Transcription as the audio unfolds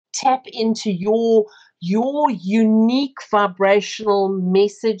tap into your unique vibrational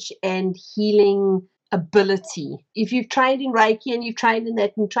message and healing ability. If you've trained in Reiki and you've trained in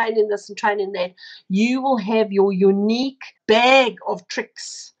that and trained in this and trained in that, you will have your unique bag of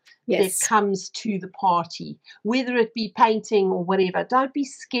tricks that comes to the party, whether it be painting or whatever. Don't be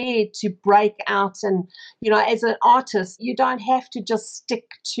scared to break out. And, as an artist, you don't have to just stick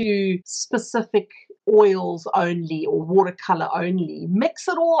to specific oils only or watercolor only. Mix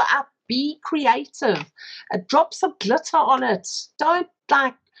it all up. Be creative. Drop some glitter on it. Don't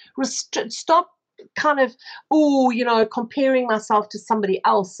restrict. Stop kind of comparing myself to somebody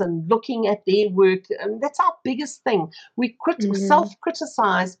else and looking at their work. And that's our biggest thing. We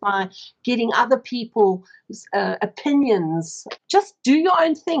self-criticize by getting other people's opinions. Just do your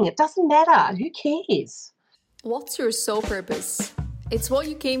own thing. It doesn't matter. Who cares? What's your soul purpose? It's what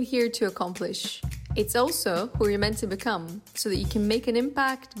you came here to accomplish. It's also who you're meant to become so that you can make an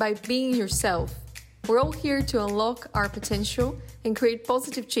impact by being yourself. We're all here to unlock our potential and create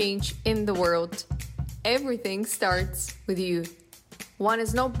positive change in the world. Everything starts with you. One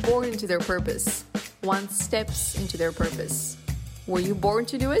is not born into their purpose. One steps into their purpose. Were you born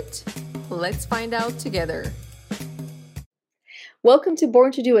to do it? Let's find out together. Welcome to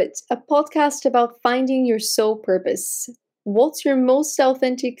Born to Do It, a podcast about finding your soul purpose. What's your most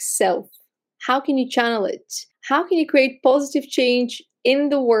authentic self? How can you channel it? How can you create positive change in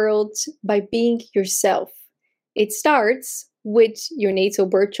the world by being yourself? It starts with your natal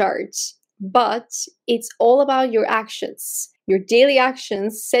birth chart, but it's all about your actions. Your daily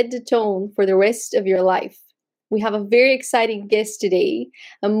actions set the tone for the rest of your life. We have a very exciting guest today,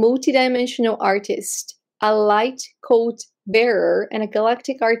 a multidimensional artist, a light code bearer, and a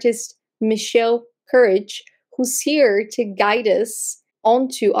galactic artist, Michele, who's here to guide us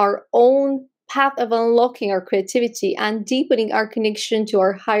onto our own path of unlocking our creativity and deepening our connection to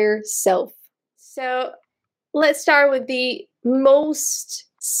our higher self. So let's start with the most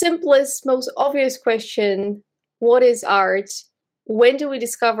simplest, most obvious question. What is art? When do we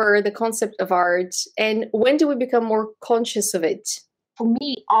discover the concept of art? And when do we become more conscious of it? For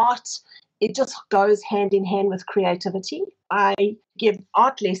me, art, it just goes hand in hand with creativity. I give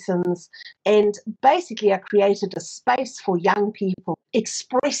art lessons, and basically I created a space for young people to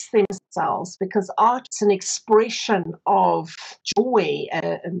express themselves, because art is an expression of joy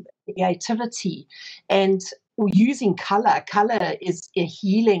and creativity, and using color. Color is a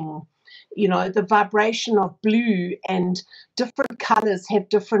healing, the vibration of blue, and different colors have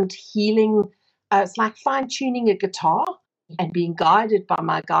different healing. It's like fine-tuning a guitar and being guided by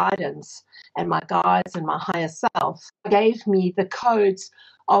my guidance and my guides and my higher self gave me the codes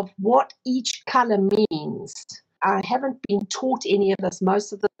of what each color means. I haven't been taught any of this.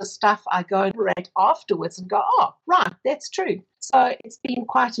 Most of the stuff I go and read afterwards and go, oh, right, that's true. So it's been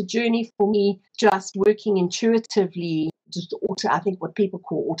quite a journey for me, just working intuitively, just I think what people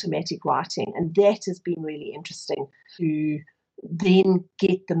call automatic writing. And that has been really interesting to then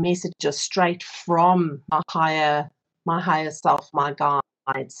get the messages straight from my higher self, my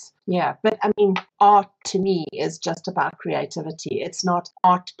guides. Yeah, but I mean, art to me is just about creativity. It's not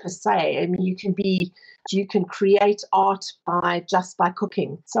art per se. I mean, you can create art by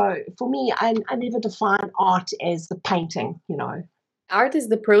cooking. So for me, I never define art as the painting, Art is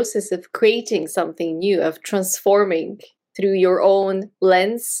the process of creating something new, of transforming through your own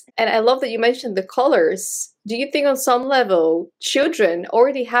lens. And I love that you mentioned the colors. Do you think on some level, children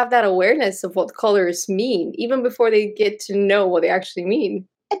already have that awareness of what colors mean, even before they get to know what they actually mean?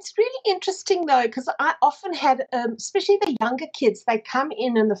 It's really interesting, though, because I often had, especially the younger kids, they come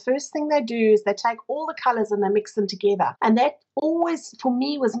in and the first thing they do is they take all the colors and they mix them together. And that always, for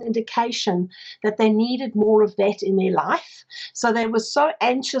me, was an indication that they needed more of that in their life. So they were so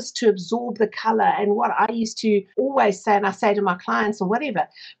anxious to absorb the color. And what I used to always say, and I say to my clients or whatever,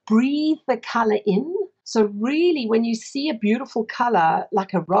 breathe the color in. So really, when you see a beautiful color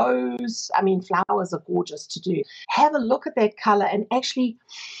like a rose, I mean, flowers are gorgeous to do. Have a look at that color and actually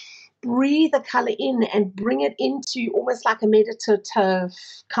breathe the color in and bring it into almost like a meditative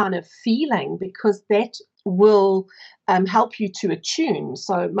kind of feeling, because that will help you to attune.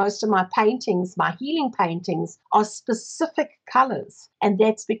 So most of my paintings, my healing paintings, are specific colors. And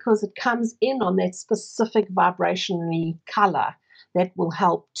that's because it comes in on that specific vibrationally color that will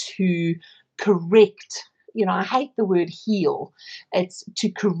help to correct, I hate the word heal. It's to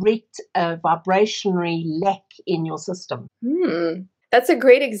correct a vibrationary lack in your system. That's a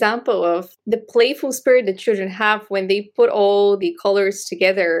great example of the playful spirit that children have when they put all the colors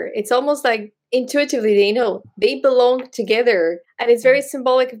together. It's almost like intuitively they know they belong together. And it's very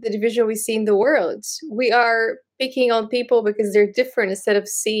symbolic of the division we see in the world. We are picking on people because they're different instead of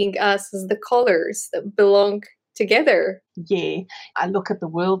seeing us as the colors that belong together. Yeah, I look at the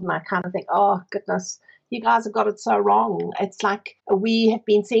world and I kind of think, oh, goodness, you guys have got it so wrong. It's like we have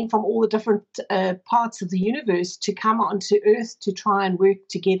been sent from all the different parts of the universe to come onto Earth to try and work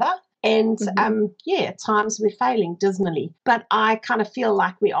together. And at times we're failing dismally. But I kind of feel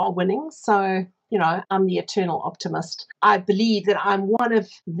like we are winning. So, I'm the eternal optimist. I believe that I'm one of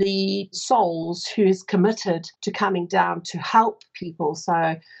the souls who is committed to coming down to help people.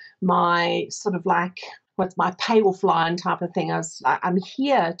 So my sort of like, what's my payoff line type of thing? I'm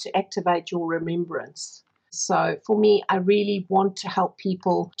here to activate your remembrance. So for me, I really want to help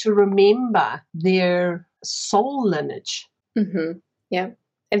people to remember their soul lineage. Mm-hmm. Yeah.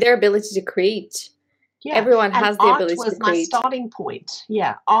 And their ability to create. Yeah. Everyone has the ability to create. Art was my starting point.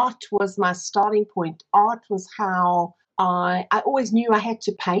 Yeah, art was my starting point. Art was how I always knew I had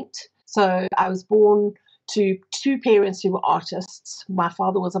to paint. So I was born to two parents who were artists. My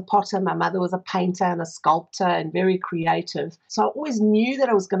father was a potter, my mother was a painter and a sculptor and very creative. So I always knew that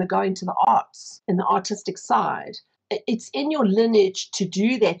I was going to go into the arts and the artistic side. It's in your lineage to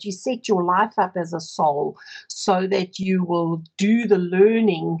do that. You set your life up as a soul so that you will do the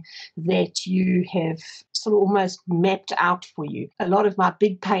learning that you have sort of almost mapped out for you. A lot of my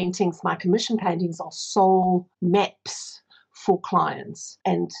big paintings, my commission paintings, are soul maps for clients,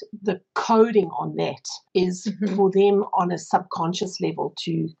 and the coding on that is for them on a subconscious level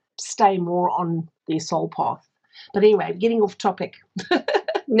to stay more on their soul path. But anyway, getting off topic.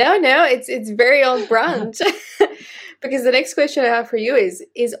 No, it's very on brand. Because the next question I have for you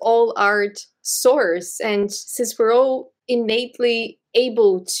is all art source? And since we're all innately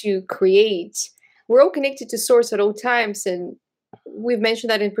able to create, we're all connected to source at all times. And we've mentioned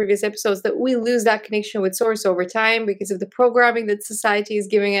that in previous episodes that we lose that connection with source over time because of the programming that society is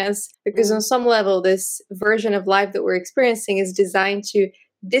giving us. Because on some level, this version of life that we're experiencing is designed to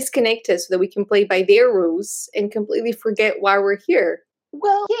disconnect us so that we can play by their rules and completely forget why we're here.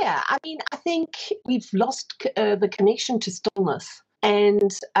 Well, yeah, I mean, I think we've lost the connection to stillness.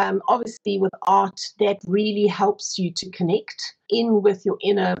 And obviously with art, that really helps you to connect in with your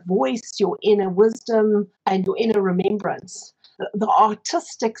inner voice, your inner wisdom, and your inner remembrance. The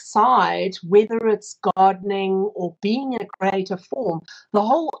artistic side, whether it's gardening or being in a creative form, the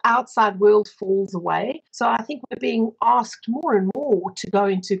whole outside world falls away. So I think we're being asked more and more to go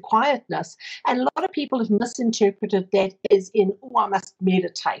into quietness. And a lot of people have misinterpreted that as in, oh, I must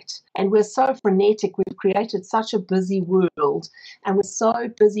meditate. And we're so frenetic. We've created such a busy world. And we're so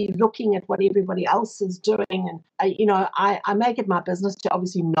busy looking at what everybody else is doing. And, I make it my business to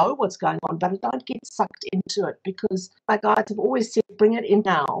obviously know what's going on, but I don't get sucked into it because my guides have always said, bring it in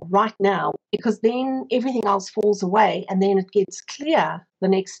now, right now, because then everything else falls away and then it gets clear. The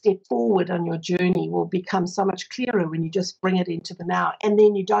next step forward on your journey will become so much clearer when you just bring it into the now. And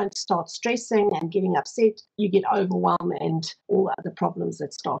then you don't start stressing and getting upset. You get overwhelmed and all the other problems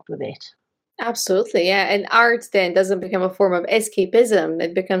that start with that. Absolutely, yeah. And art then doesn't become a form of escapism.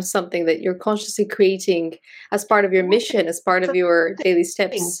 It becomes something that you're consciously creating as part of your mission, as part of your daily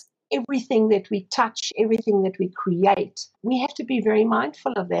steps. Everything that we touch, everything that we create, we have to be very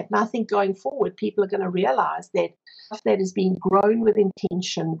mindful of that. And I think going forward, people are going to realize that is being grown with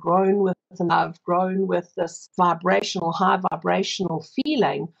intention, grown with love, grown with this high vibrational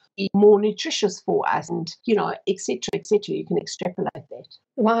feeling, be more nutritious for us, and, et cetera, et cetera. You can extrapolate that.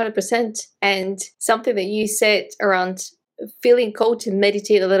 100%. And something that you said around feeling called to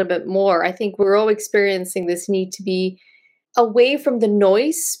meditate a little bit more, I think we're all experiencing this need to be away from the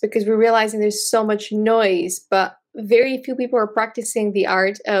noise because we're realizing there's so much noise, but very few people are practicing the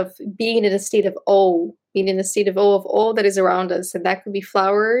art of being in a state of awe, being in a state of awe of all that is around us. And that could be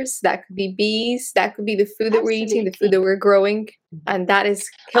flowers, that could be bees, that could be the food that we're eating, the food that we're growing. And that is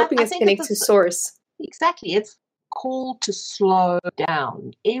helping us connect to source. Exactly. It's called to slow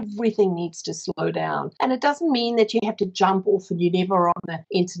down. Everything needs to slow down. And it doesn't mean that you have to jump off and you're never on the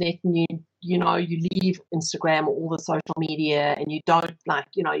internet and you leave Instagram or all the social media and you don't you have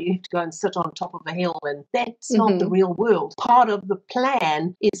to go and sit on top of a hill, and that's not the real world. Part of the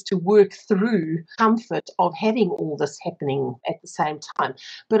plan is to work through comfort of having all this happening at the same time.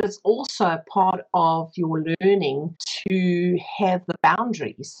 But it's also part of your learning to have the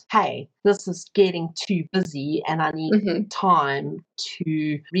boundaries. Hey, this is getting too busy and I need time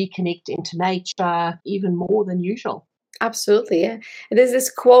to reconnect into nature even more than usual. Absolutely, yeah. And there's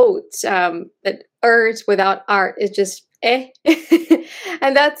this quote that earth without art is just eh.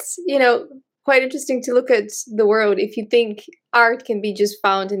 And that's, quite interesting to look at the world. If you think art can be just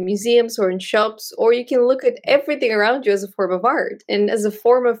found in museums or in shops, or you can look at everything around you as a form of art and as a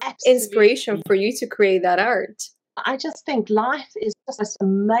form of inspiration Absolutely. for you to create that art. I just think life is just this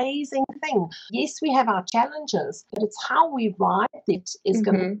amazing thing. Yes, we have our challenges, but it's how we ride it is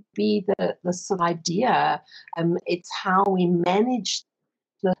going to be the sort of idea. It's how we manage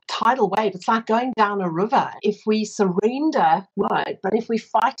the tidal wave. It's like going down a river. If we surrender, right, but if we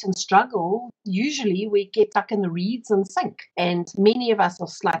fight and struggle, usually we get stuck in the reeds and sink. And many of us are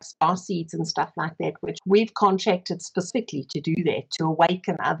like star seeds and stuff like that, which we've contracted specifically to do that, to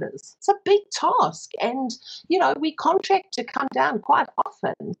awaken others. It's a big task. And, we contract to come down quite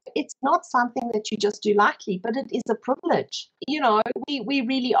often. It's not something that you just do lightly, but it is a privilege. We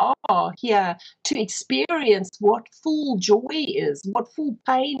really are here to experience what full joy is, what full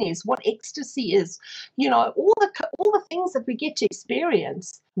pain is, what ecstasy is, all the things that we get to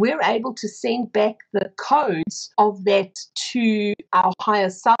experience. We're able to send back the codes of that to our higher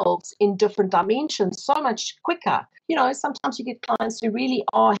selves in different dimensions so much quicker. Sometimes you get clients who really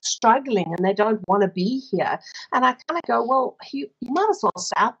are struggling and they don't want to be here. And I kind of go, well, you might as well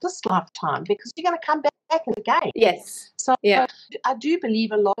start this lifetime because you're going to come back again. Yes. So yeah. I do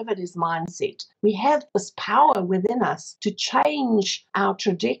believe a lot of it is mindset. We have this power within us to change our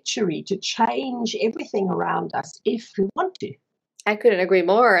trajectory, to change everything around us if we want to. I couldn't agree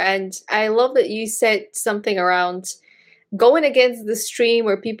more. And I love that you said something around going against the stream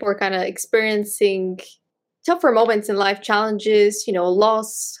where people are kind of experiencing tougher moments in life, challenges,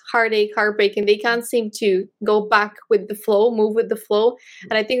 loss, heartache, heartbreak, and they can't seem to go back with the flow, move with the flow.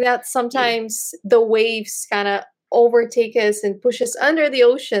 And I think that sometimes the waves kind of overtake us and push us under the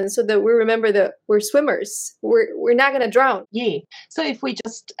ocean so that we remember that we're swimmers. We're not going to drown. Yeah. So if we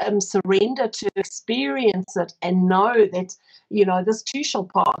just surrender to experience it and know that, this too shall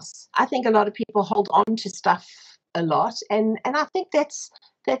pass. I think a lot of people hold on to stuff a lot. And I think that's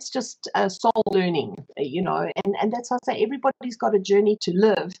just soul learning, and that's why I say everybody's got a journey to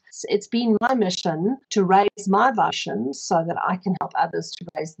live. It's been my mission to raise my vibration so that I can help others to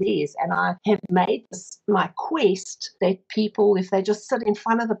raise theirs. And I have made this my quest that people, if they just sit in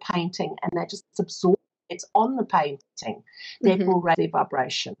front of the painting and they just absorb it's on the painting, that will raise their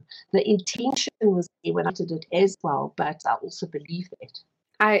vibration. The intention was there when I did it as well, but I also believe that.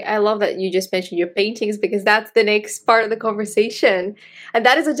 I love that you just mentioned your paintings because that's the next part of the conversation. And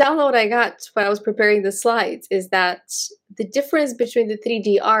that is a download I got when I was preparing the slides, is that the difference between the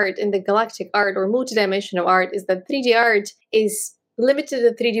 3D art and the galactic art or multidimensional art is that 3D art is limited to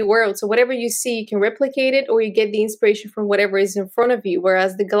the 3D world. So whatever you see, you can replicate it or you get the inspiration from whatever is in front of you.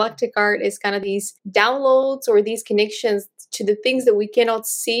 Whereas the galactic art is kind of these downloads or these connections to the things that we cannot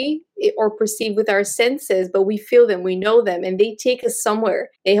see or perceive with our senses, but we feel them, we know them, and they take us somewhere.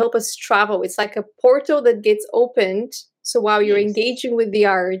 They help us travel. It's like a portal that gets opened. So while you're engaging with the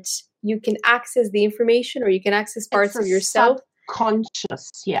art, you can access the information or you can access parts of yourself.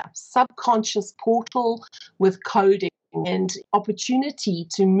 Subconscious portal with coding and opportunity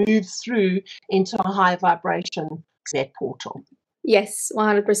to move through into a high vibration, that portal. Yes,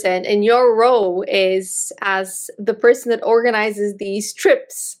 100%. And your role is as the person that organizes these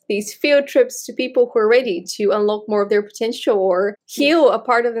trips, these field trips to people who are ready to unlock more of their potential or heal a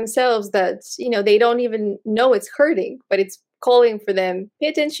part of themselves that, they don't even know it's hurting, but it's calling for them. Pay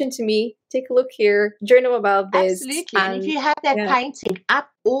attention to me. Take a look here. Journal about this. Absolutely. And if you have that painting up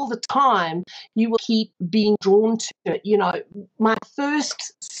all the time, you will keep being drawn to it. My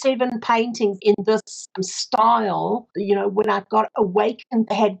first 7 paintings in this style, when I got awakened,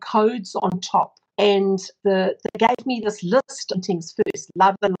 they had codes on top. And they gave me this list of things first: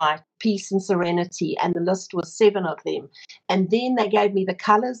 love and light, peace and serenity, and the list was 7 of them. And then they gave me the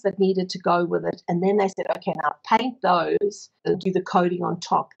colors that needed to go with it. And then they said, okay, now paint those and do the coding on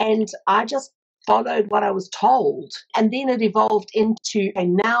top. And I just followed what I was told. And then it evolved into,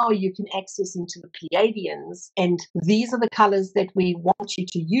 and now you can access into the Pleiadians. And these are the colors that we want you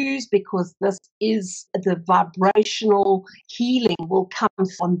to use because this is the vibrational healing will come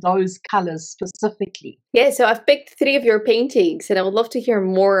from those colors specifically. Yeah, so I've picked 3 of your paintings and I would love to hear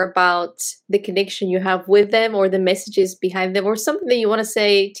more about the connection you have with them or the messages behind them or something that you want to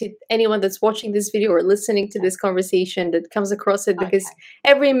say to anyone that's watching this video or listening to this conversation that comes across it, because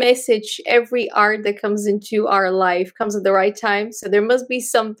every message, every art that comes into our life comes at the right time. So there must be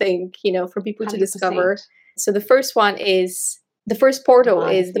something, for people 100%. To discover. So the first one is, the first portal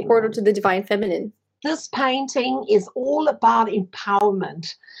divine is the feminine. Portal to the divine feminine. This painting is all about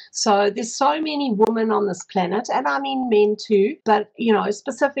empowerment. So there's so many women on this planet, and I mean men too, but,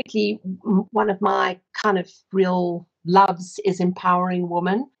 specifically one of my kind of real loves is empowering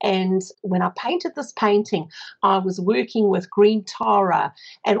women. And when I painted this painting, I was working with Green Tara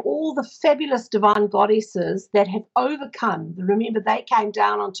and all the fabulous divine goddesses that have overcome. Remember, they came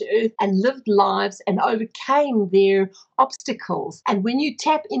down onto earth and lived lives and overcame their obstacles. And when you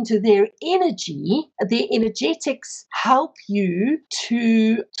tap into their energy, their energetics help you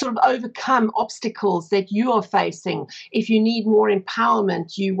to sort of overcome obstacles that you are facing. If you need more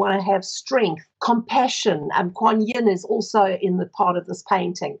empowerment, you want to have strength, compassion. Kuan Yin is also in the part of this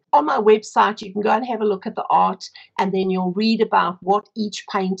painting. On my website, you can go and have a look at the art, and then you'll read about what each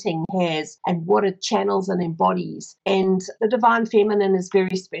painting has and what it channels and embodies. And the Divine Feminine is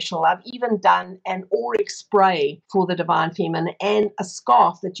very special. I've even done an auric spray for the Divine Feminine and a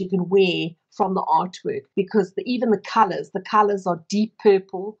scarf that you can wear from the artwork, because even the colors are deep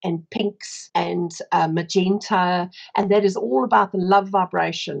purple and pinks and magenta, and that is all about the love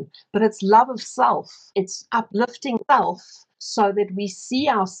vibration. But it's love of self, it's uplifting self, so that we see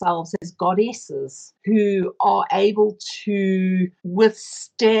ourselves as goddesses who are able to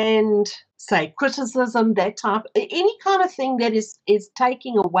withstand, say, criticism, that type, any kind of thing that is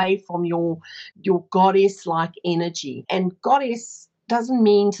taking away from your goddess-like energy. And goddess doesn't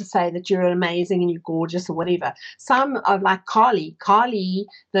mean to say that you're amazing and you're gorgeous or whatever. Some are like Kali. Kali,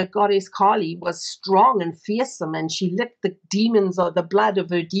 the goddess Kali, was strong and fearsome, and she licked the demons or the blood of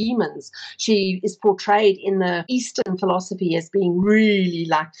her demons. She is portrayed in the Eastern philosophy as being really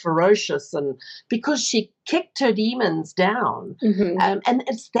like ferocious, and because she kicked her demons down. And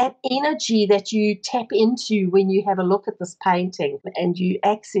it's that energy that you tap into when you have a look at this painting and you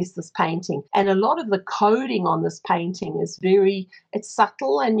access this painting. And a lot of the coding on this painting is it's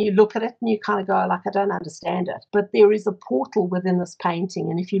subtle, and you look at it and you kind of go like, I don't understand it. But there is a portal within this painting.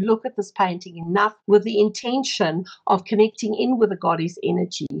 And if you look at this painting enough with the intention of connecting in with the goddess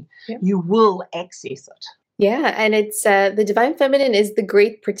energy, you will access it. Yeah, and it's the Divine Feminine is the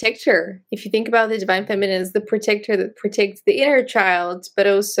great protector. If you think about the Divine Feminine as the protector that protects the inner child, but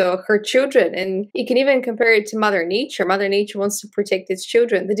also her children. And you can even compare it to Mother Nature. Mother Nature wants to protect its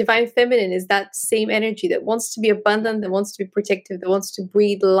children. The Divine Feminine is that same energy that wants to be abundant, that wants to be protective, that wants to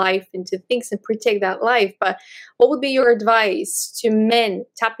breathe life into things and protect that life. But what would be your advice to men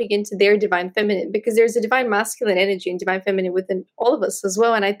tapping into their Divine Feminine? Because there's a Divine Masculine energy and Divine Feminine within all of us as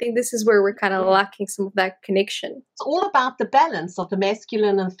well. And I think this is where we're kind of lacking some of that connection. It's all about the balance of the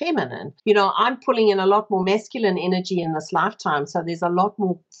masculine and feminine. You know, I'm pulling in a lot more masculine energy in this lifetime, so there's a lot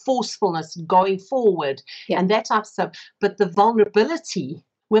more forcefulness going forward and that type of stuff. But the vulnerability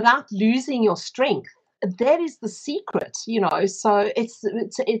without losing your strength, that is the secret, you know. So it's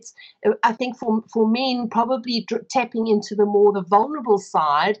I think for men, probably tapping into the vulnerable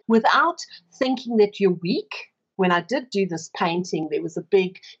side without thinking that you're weak. When I did do this painting, there was a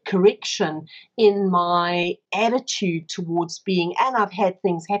big correction in my attitude towards being, and I've had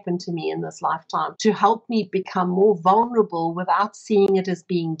things happen to me in this lifetime to help me become more vulnerable without seeing it as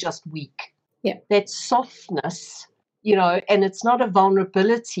being just weak. Yeah. That softness, you know, and it's not a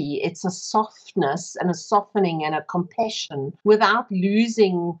vulnerability, it's a softness and a softening and a compassion without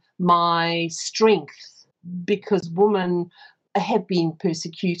losing my strength, because women have been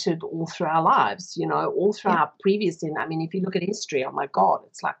persecuted all through our lives, you know, all through our previous, I mean, if you look at history, oh my God,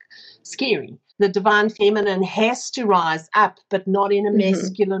 it's like scary. The Divine Feminine has to rise up, but not in a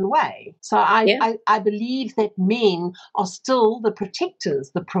masculine way. So I believe that men are still the protectors,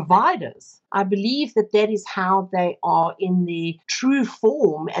 the providers. I believe that is how they are in the true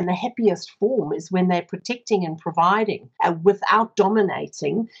form, and the happiest form is when they're protecting and providing without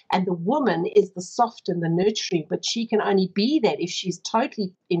dominating. And the woman is the soft and the nurturing, but she can only be that if she's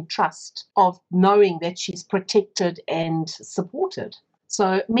totally in trust of knowing that she's protected and supported.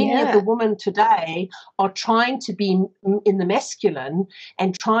 So many of the women today are trying to be in the masculine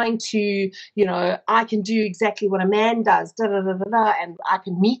and trying to, you know, I can do exactly what a man does, and I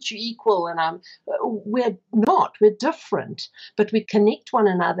can meet you equal. And we're not, we're different, but we connect one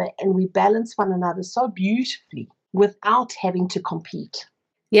another and we balance one another so beautifully without having to compete.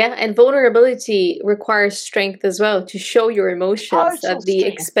 Yeah, and vulnerability requires strength as well, to show your emotions at the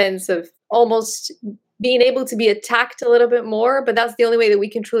expense of almost being able to be attacked a little bit more. But that's the only way that we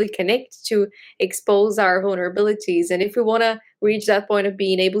can truly connect, to expose our vulnerabilities. And if we want to reach that point of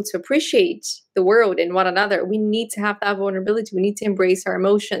being able to appreciate the world and one another, we need to have that vulnerability. We need to embrace our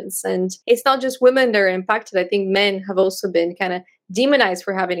emotions. And it's not just women that are impacted. I think men have also been kind of demonized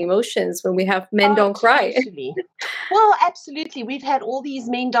for having emotions when we have men don't cry. Totally. Well, absolutely. We've had all these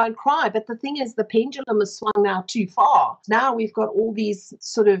men don't cry, but the thing is the pendulum has swung now too far. Now we've got all these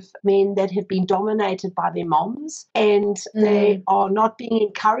sort of men that have been dominated by their moms, and they are not being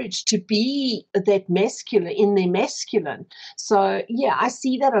encouraged to be that masculine in their masculine. So, yeah, I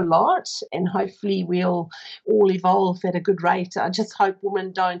see that a lot, and hopefully we'll all evolve at a good rate. I just hope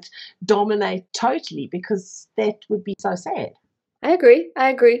women don't dominate totally, because that would be so sad. I agree.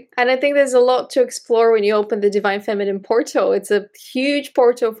 And I think there's a lot to explore when you open the Divine Feminine portal. It's a huge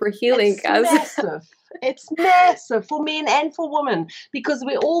portal for healing. It's massive. It's massive for men and for women, because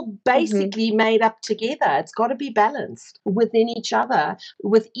we're all basically made up together. It's got to be balanced within each other.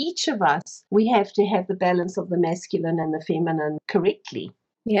 With each of us, we have to have the balance of the masculine and the feminine correctly.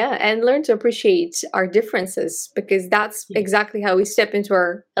 Yeah, and learn to appreciate our differences, because that's exactly how we step into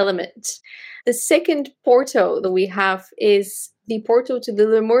our element. The second portal that we have is the portal to the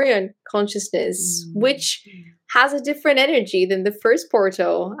Lemurian consciousness, which has a different energy than the first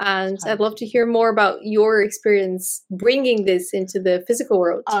portal. And I'd love to hear more about your experience bringing this into the physical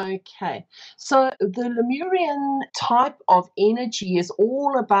world. Okay. So the Lemurian type of energy is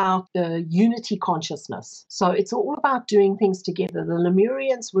all about the unity consciousness. So it's all about doing things together. The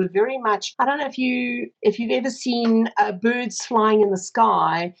Lemurians were very much, I don't know if you've ever seen birds flying in the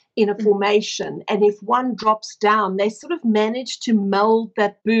sky in a formation, and if one drops down, they sort of manage to meld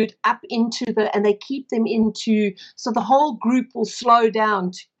that bird up into and they keep them into, so the whole group will slow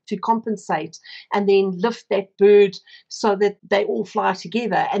down to compensate and then lift that bird so that they all fly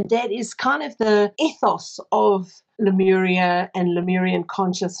together. And that is kind of the ethos of Lemuria and Lemurian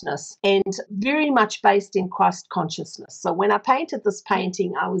consciousness, and very much based in Christ consciousness. So when I painted this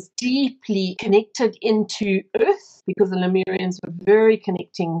painting, I was deeply connected into earth, because the Lemurians were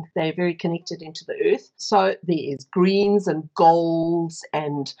they're very connected into the earth. So there is greens and golds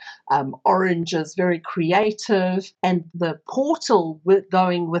and oranges, very creative. And the portal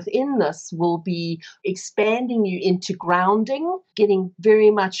going within this will be expanding you into grounding, getting very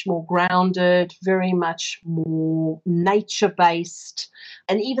much more grounded, very much more nature-based.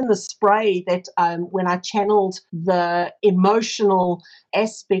 And even the spray that when I channeled the emotional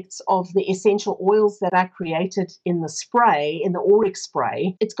aspects of the essential oils that I created in the spray, in the auric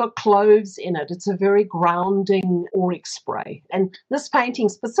spray, it's got cloves in it. It's a very grounding auric spray. And this painting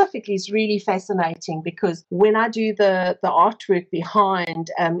specifically is really fascinating, because when I do the artwork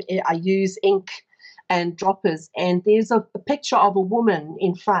behind, I use ink and droppers, and there's a picture of a woman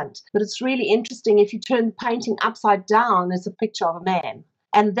in front. But it's really interesting, if you turn the painting upside down, there's a picture of a man.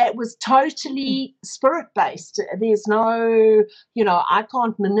 And that was totally spirit-based. There's no, I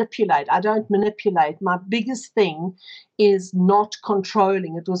can't manipulate. I don't manipulate. My biggest thing is not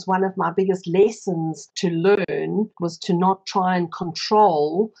controlling. It was one of my biggest lessons to learn, was to not try and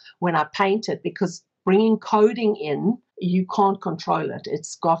control when I painted, because bringing coding in, you can't control it.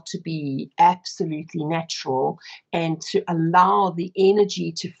 It's got to be absolutely natural, and to allow the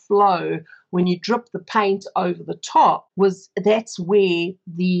energy to flow when you drip the paint over the top, that's where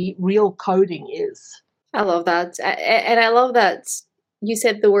the real coding is. I love that. And I love that you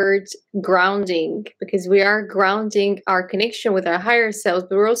said the word grounding, because we are grounding our connection with our higher selves,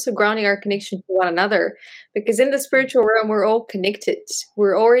 but we're also grounding our connection to one another. Because in the spiritual realm, we're all connected.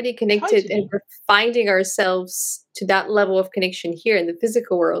 We're already connected, and we're finding ourselves to that level of connection here in the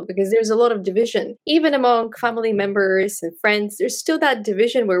physical world, because there's a lot of division. Even among family members and friends, there's still that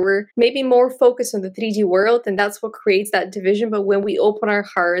division where we're maybe more focused on the 3D world, and that's what creates that division. But when we open our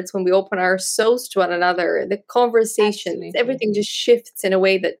hearts, when we open our souls to one another, the conversations, everything just shifts in a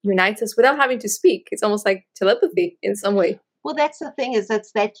way that unites us without having to speak. It's almost like telepathy in some way. Well, that's the thing, is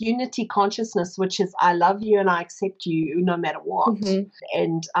it's that unity consciousness, which is I love you and I accept you no matter what.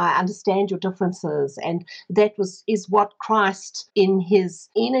 And I understand your differences. And that is what Christ in his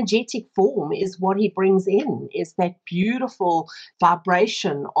energetic form is what he brings in, is that beautiful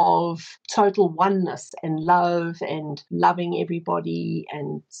vibration of total oneness and love and loving everybody.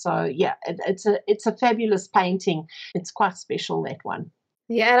 And so, yeah, it's a fabulous painting. It's quite special, that one.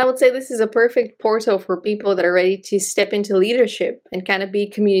 Yeah, and I would say this is a perfect portal for people that are ready to step into leadership and kind of be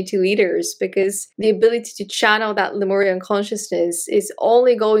community leaders, because the ability to channel that Lemurian consciousness is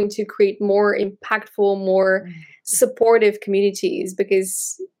only going to create more impactful, more supportive communities,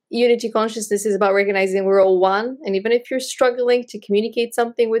 because unity consciousness is about recognizing we're all one. And even if you're struggling to communicate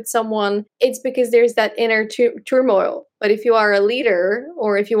something with someone, it's because there's that inner turmoil. But if you are a leader,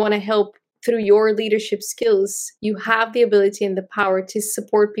 or if you want to help through your leadership skills, you have the ability and the power to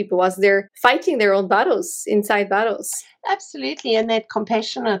support people as they're fighting their own battles, inside battles. Absolutely. And that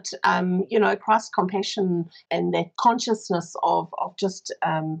compassionate, cross-compassion and that consciousness of just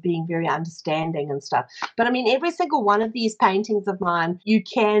being very understanding and stuff. But I mean, every single one of these paintings of mine, you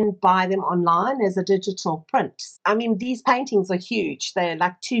can buy them online as a digital print. I mean, these paintings are huge. They're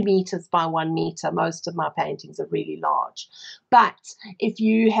like 2 meters by 1 meter. Most of my paintings are really large. But if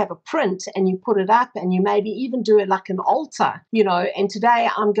you have a print and you put it up and you maybe even do it like an altar, and today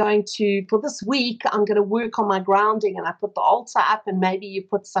for this week, I'm going to work on my grounding, and I put the altar up, and maybe you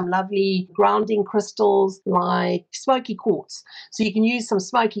put some lovely grounding crystals like smoky quartz. So you can use some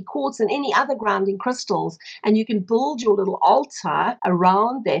smoky quartz and any other grounding crystals, and you can build your little altar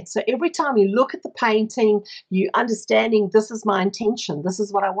around that. So every time you look at the painting, you're understanding, this is my intention. This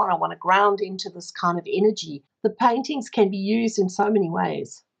is what I want. I want to ground into this kind of energy. The paintings can be used in so many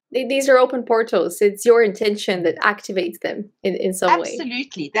ways. These are open portals. It's your intention that activates them in some way.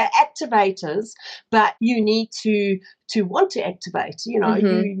 Absolutely. They're activators, but you need to want to activate. You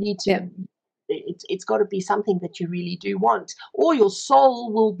need to... Yeah. It's got to be something that you really do want, or your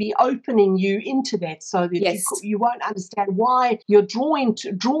soul will be opening you into that, so that you won't understand why you're drawn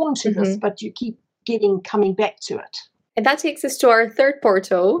to this, but you keep coming back to it. And that takes us to our third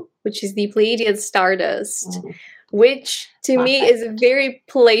portal, which is the Pleiadian Stardust, which to me is a very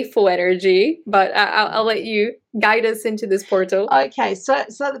playful energy, but I'll let you guide us into this portal. Okay, so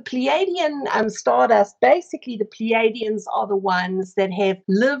the Pleiadian Stardust, basically the Pleiadians are the ones that have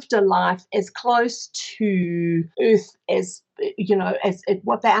lived a life as close to Earth as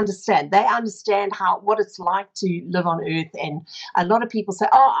what they understand. They understand what it's like to live on Earth. And a lot of people say,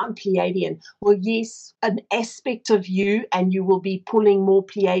 oh, I'm Pleiadian. Well, yes, an aspect of you, and you will be pulling more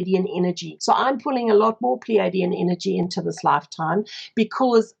Pleiadian energy. So I'm pulling a lot more Pleiadian energy into this lifetime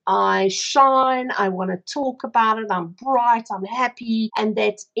because I shine, I want to talk about it, I'm bright, I'm happy, and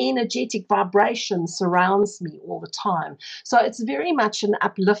that energetic vibration surrounds me all the time. So it's very much an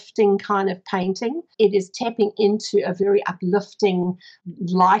uplifting kind of painting. It is tapping into a very uplifting,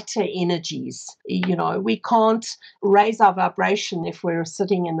 lighter energies. We can't raise our vibration if we're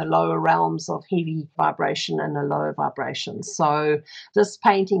sitting in the lower realms of heavy vibration and a lower vibration. So this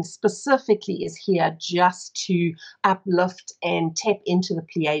painting specifically is here just to uplift and tap into the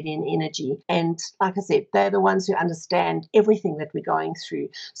Pleiadian energy. And like I said, they're the ones who understand everything that we're going through.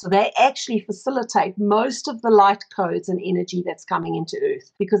 So they actually facilitate most of the light codes and energy that's coming into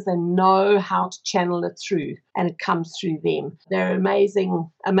Earth because they know how to channel it through, and it comes through them. They're amazing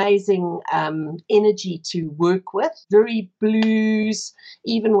energy to work with. Very blues.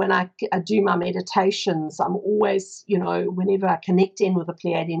 Even when I do my meditations, I'm always, whenever I connect in with the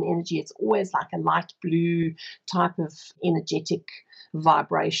Pleiadian energy, it's always like a light blue type of energetic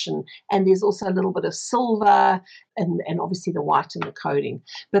vibration. And there's also a little bit of silver and obviously the white in the coding.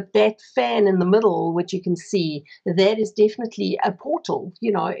 But that fan in the middle, which you can see, that is definitely a portal.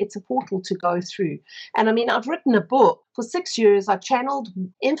 It's a portal to go through. And I mean, I've written a book. For 6 years, I channeled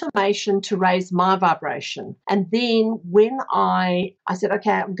information to raise my vibration. And then when I said,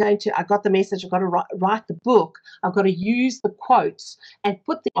 okay, I got the message, I've got to write the book, I've got to use the quotes and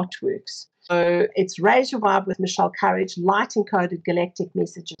put the artworks. So it's Raise Your Vibe with Michele Courage, light encoded galactic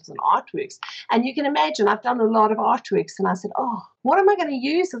messages and artworks. And you can imagine, I've done a lot of artworks, and I said, oh, what am I going to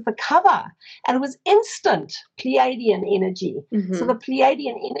use as the cover? And it was instant Pleiadian energy. Mm-hmm. So the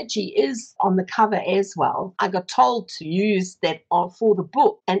Pleiadian energy is on the cover as well. I got told to use that for the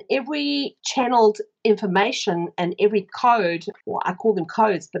book, and every channeled information and every code, or I call them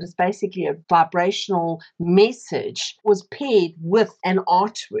codes, but it's basically a vibrational message, was paired with an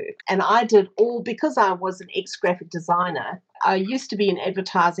artwork. And I did because I was an ex-graphic designer. I used to be in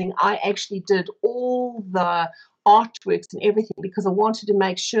advertising. I actually did all the artworks and everything because I wanted to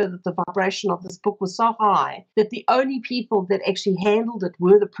make sure that the vibration of this book was so high that the only people that actually handled it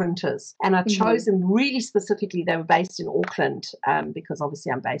were the printers. And I chose them really specifically. They were based in Auckland because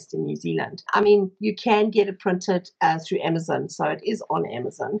obviously I'm based in New Zealand. I mean, you can get it printed through Amazon, so it is on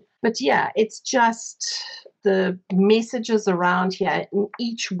Amazon. But yeah, it's just the messages around here, and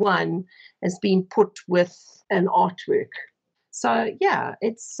each one has been put with an artwork. So yeah,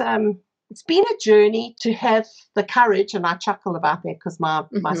 it's been a journey to have the courage, and I chuckle about that because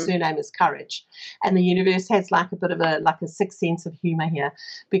my surname is Courage, and the universe has like a bit of a sixth sense of humor here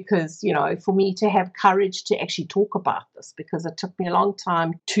because, for me to have courage to actually talk about this, because it took me a long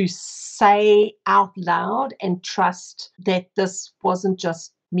time to say out loud and trust that this wasn't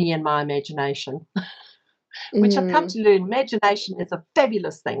just me and my imagination. Which I've come to learn, imagination is a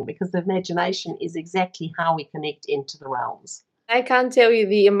fabulous thing because the imagination is exactly how we connect into the realms. I can't tell you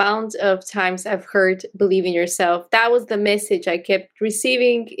the amount of times I've heard believe in yourself. That was the message I kept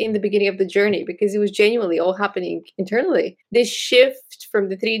receiving in the beginning of the journey because it was genuinely all happening internally. This shift from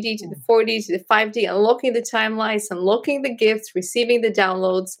the 3D to the 4D to the 5D, unlocking the timelines, unlocking the gifts, receiving the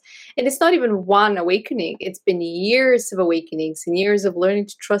downloads. And it's not even one awakening. It's been years of awakenings and years of learning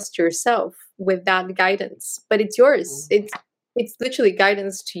to trust yourself with that guidance. But it's yours. It's literally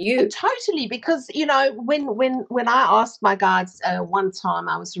guidance to you. Totally, because when I asked my guides one time,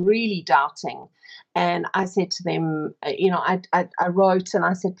 I was really doubting, and I said to them, I wrote and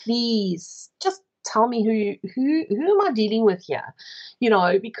I said, please just tell me who am I dealing with here,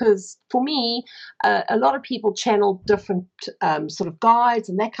 because for me, a lot of people channel different sort of guides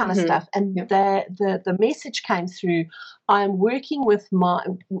and that kind of stuff, and the message came through. I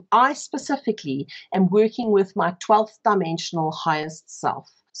specifically am working with my 12th dimensional highest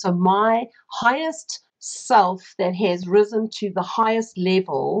self. So my highest self that has risen to the highest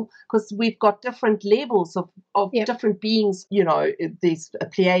level, because we've got different levels of different beings, there's a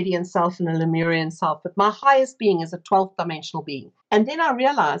Pleiadian self and a Lemurian self, but my highest being is a 12th dimensional being. And then I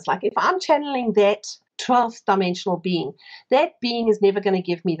realized, like, if I'm channeling that 12th dimensional being, that being is never going to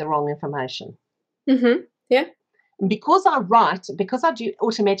give me the wrong information. Yeah. Because I do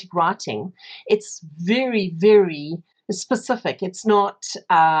automatic writing, it's very, very specific. It's not,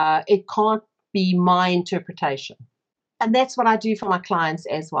 it can't be my interpretation. And that's what I do for my clients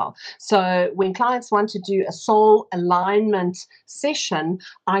as well. So when clients want to do a soul alignment session,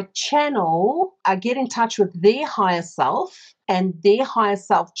 I get in touch with their higher self, and their higher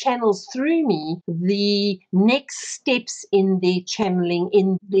self channels through me the next steps in their channeling,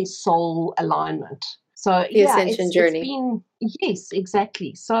 in their soul alignment. So the ascension journey. Yes,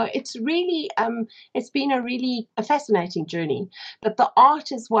 exactly. So it's really, it's been a fascinating journey. But the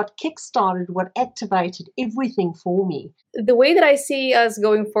art is what kickstarted, what activated everything for me. The way that I see us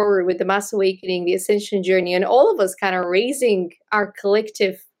going forward with the Mass Awakening, the ascension journey, and all of us kind of raising our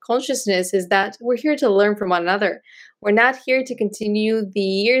collective consciousness is that we're here to learn from one another. We're not here to continue the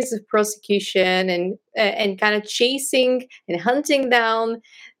years of prosecution and kind of chasing and hunting down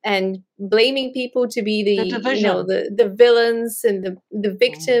and blaming people to be the villains and the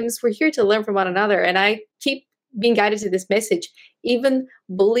victims. We're here to learn from one another. And I keep being guided to this message. Even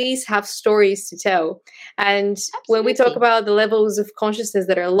bullies have stories to tell. And when we talk about the levels of consciousness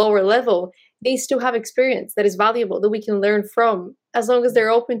that are lower level, they still have experience that is valuable, that we can learn from, as long as they're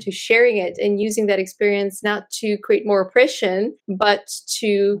open to sharing it and using that experience not to create more oppression, but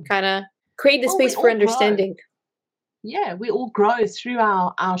to kind of create the space for understanding. Yeah, we all grow through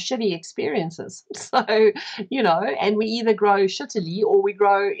our shitty experiences. So, and we either grow shittily or we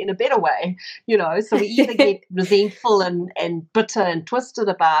grow in a better way, so we either get resentful and bitter and twisted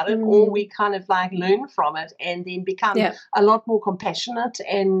about it, or we kind of like learn from it and then become a lot more compassionate.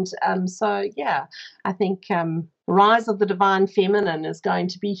 And I think Rise of the Divine Feminine is going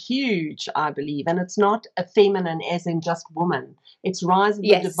to be huge, I believe. And it's not a feminine as in just woman. It's Rise of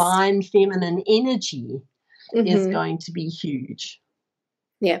the Divine Feminine energy. Is going to be huge.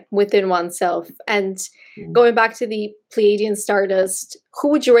 Yeah, within oneself. And going back to the Pleiadian Stardust, who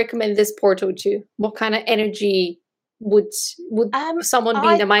would you recommend this portal to? What kind of energy would someone be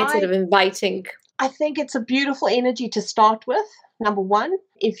in the mindset of inviting? I think it's a beautiful energy to start with. Number one,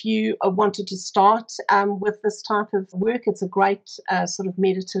 if you wanted to start with this type of work, it's a great sort of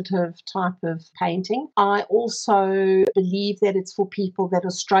meditative type of painting. I also believe that it's for people that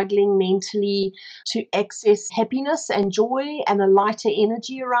are struggling mentally to access happiness and joy and a lighter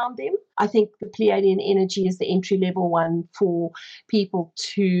energy around them. I think the Pleiadian energy is the entry-level one for people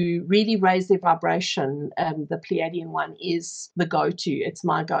to really raise their vibration. The Pleiadian one is the go-to. It's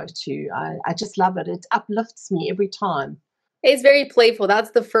my go-to. I just love it. It uplifts me every time. It's very playful.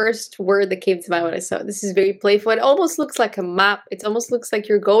 That's the first word that came to mind when I saw it. This is very playful. It almost looks like a map. It almost looks like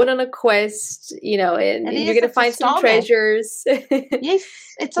you're going on a quest, and you're going to find some treasures. Yes,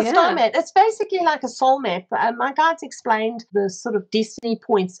 it's a star map. It's basically like a soul map. My guides explained the sort of destiny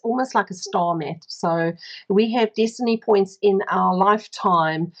points, almost like a star map. So we have destiny points in our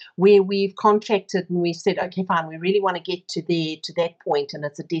lifetime where we've contracted and we've said, okay, fine, we really want to get to that point, and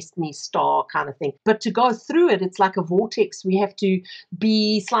it's a destiny star kind of thing. But to go through it, it's like a vortex. We have to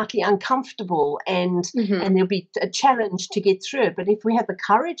be slightly uncomfortable and there'll be a challenge to get through it. But if we have the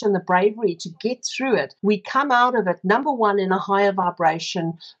courage and the bravery to get through it, we come out of it, number one, in a higher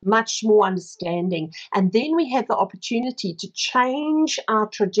vibration, much more understanding. And then we have the opportunity to change our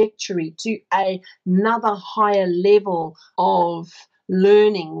trajectory to another higher level of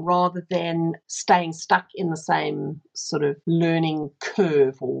learning rather than staying stuck in the same sort of learning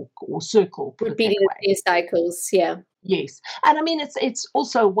curve or circle. Repeating the same cycles, yeah. Yes. And I mean, it's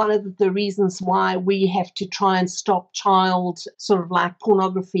also one of the reasons why we have to try and stop child sort of like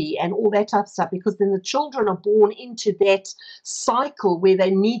pornography and all that type of stuff, because then the children are born into that cycle where they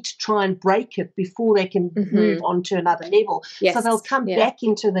need to try and break it before they can move on to another level. Yes. So they'll come back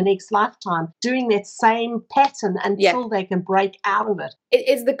into the next lifetime doing that same pattern until they can break out of it. It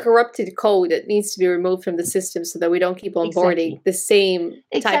is the corrupted code that needs to be removed from the system so that we don't keep onboarding the same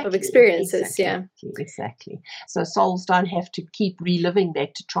type of experiences. Exactly. So souls don't have to keep reliving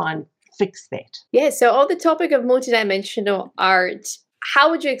that to try and fix that. Yeah, so on the topic of multidimensional art, how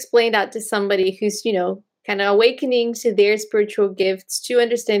would you explain that to somebody who's, kind of awakening to their spiritual gifts, to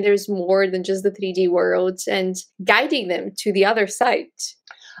understand there's more than just the 3D world and guiding them to the other side?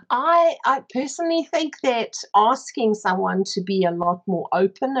 I personally think that asking someone to be a lot more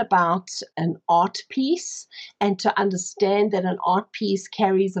open about an art piece and to understand that an art piece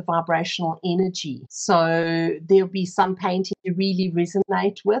carries a vibrational energy. So there'll be some painting you really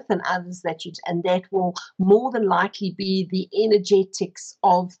resonate with and others and that will more than likely be the energetics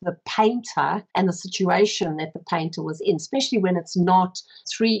of the painter and the situation that the painter was in, especially when it's not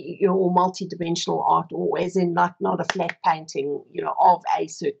or multi-dimensional art, or as in like not a flat painting, of a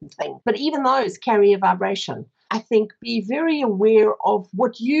certain thing. But even those carry a vibration. I think be very aware of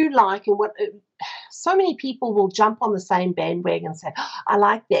what you like and what. So many people will jump on the same bandwagon and say, I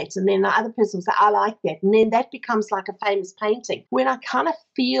like that. And then the other person will say, I like that. And then that becomes like a famous painting. When I kind of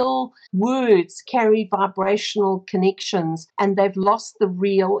feel words carry vibrational connections and they've lost the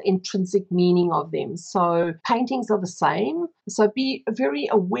real intrinsic meaning of them. So paintings are the same. So be very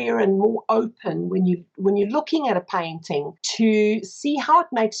aware and more open when you're looking at a painting to see how it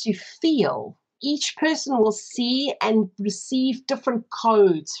makes you feel. Each person will see and receive different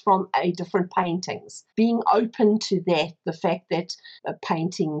codes from different paintings. Being open to that, the fact that a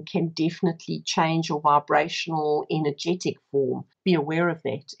painting can definitely change your vibrational, energetic form. Be aware of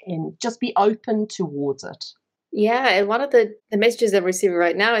that and just be open towards it. Yeah, and one of the messages I'm receiving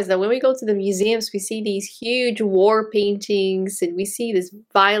right now is that when we go to the museums, we see these huge war paintings and we see this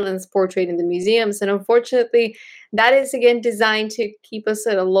violence portrayed in the museums. And unfortunately, that is, again, designed to keep us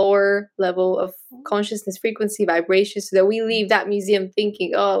at a lower level of consciousness, frequency, vibration, so that we leave that museum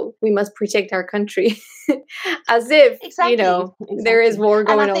thinking, oh, we must protect our country. As if, there is war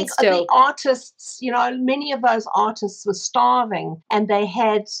going on still. The artists, many of those artists were starving and they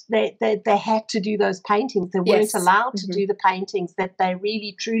had to do those paintings. They weren't allowed to do the paintings that they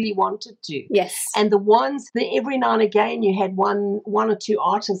really, truly wanted to. Yes. And the ones that every now and again you had one or two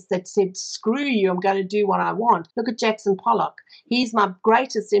artists that said, screw you, I'm going to do what I want. Look at Jackson Pollock. He's my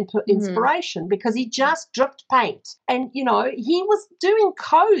greatest inspiration because he just dripped paint. And, he was doing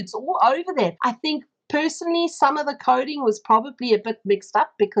codes all over that. I think personally, some of the coding was probably a bit mixed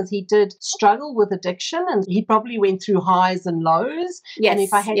up because he did struggle with addiction and he probably went through highs and lows. Yes, and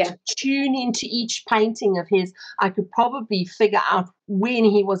if I had to tune into each painting of his, I could probably figure out when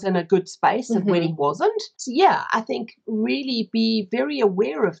he was in a good space and when he wasn't. So I think really be very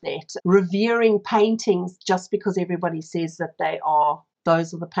aware of that. Revering paintings just because everybody says that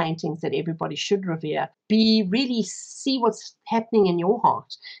those are the paintings that everybody should revere. Really see what's happening in your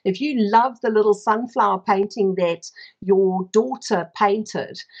heart. If you love the little sunflower painting that your daughter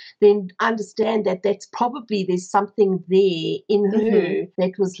painted, then understand that there's something there in her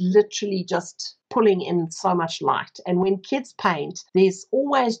that was literally just pulling in so much light. And when kids paint, there's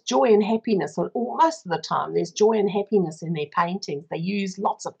always joy and happiness, or most of the time there's joy and happiness in their paintings. They use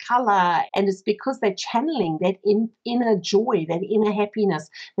lots of color, and it's because they're channeling that inner joy, that inner happiness,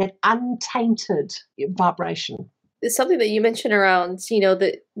 that untainted vibration. It's something that you mentioned around,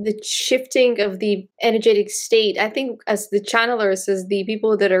 the shifting of the energetic state. I think as the channelers, as the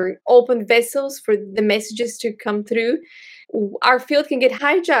people that are open vessels for the messages to come through, our field can get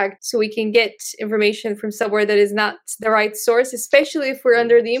hijacked, so we can get information from somewhere that is not the right source, especially if we're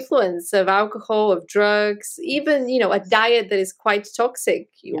under the influence of alcohol, of drugs, even, a diet that is quite toxic.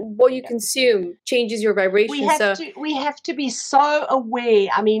 What you consume changes your vibration. We have to be so aware.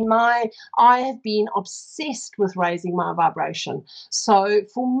 I mean, I have been obsessed with raising my vibration. So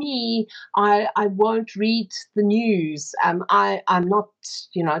for me, I won't read the news. I'm not,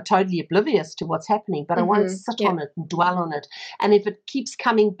 totally oblivious to what's happening, but I won't sit on it and dwell on it. And if it keeps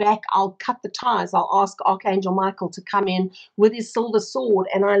coming back, I'll cut the ties. I'll ask Archangel Michael to come in with his silver sword,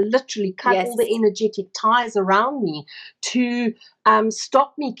 and I literally cut all the energetic ties around me to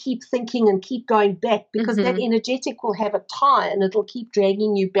stop me keep thinking and keep going back, because that energetic will have a tie and it'll keep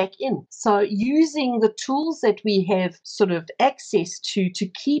dragging you back in. So using the tools that we have sort of access to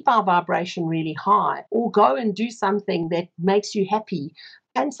keep our vibration really high, or go and do something that makes you happy.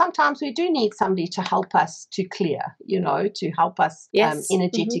 And sometimes we do need somebody to help us to clear, to help us Yes.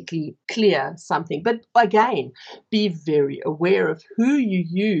 energetically clear something. But again, be very aware of who you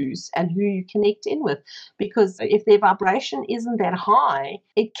use and who you connect in with, because if their vibration isn't that high,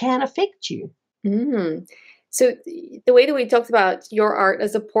 it can affect you. Mm. So the way that we talked about your art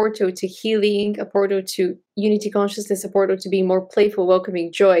as a portal to healing, a portal to unity consciousness, a portal to being more playful,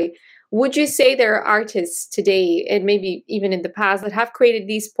 welcoming joy, would you say there are artists today, and maybe even in the past, that have created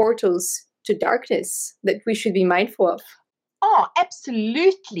these portals to darkness that we should be mindful of? Oh,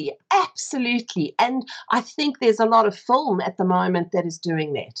 absolutely. Absolutely. And I think there's a lot of film at the moment that is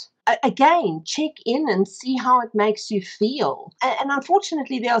doing that. Again, check in and see how it makes you feel. And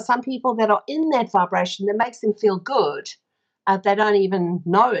unfortunately, there are some people that are in that vibration that makes them feel good. They don't even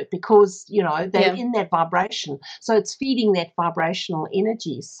know it because, they're in that vibration. So it's feeding that vibrational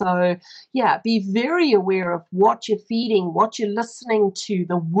energy. So, yeah, be very aware of what you're feeding, what you're listening to,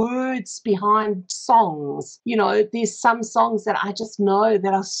 the words behind songs. There's some songs that I just know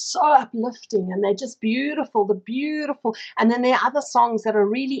that are so uplifting and they're just beautiful. They're beautiful. And then there are other songs that are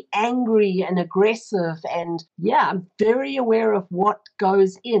really angry and aggressive. And, yeah, I'm very aware of what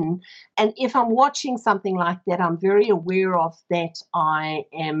goes in. And if I'm watching something like that, I'm very aware of that I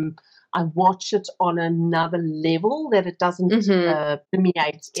watch it on another level, that it doesn't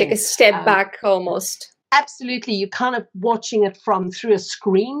permeate. Take a step back almost. Absolutely. You're kind of watching it through a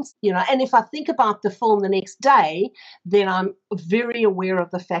screen, and if I think about the film the next day, then I'm very aware of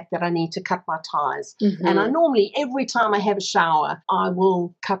the fact that I need to cut my ties. And I normally, every time I have a shower, I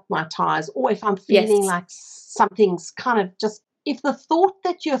will cut my ties. Or if I'm feeling like something's kind of just, if the thought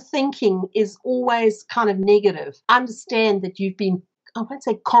that you're thinking is always kind of negative, understand that you've been, I won't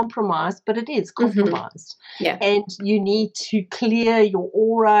say compromised, but it is compromised. Yeah. And you need to clear your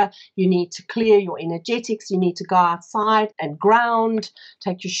aura, you need to clear your energetics, you need to go outside and ground,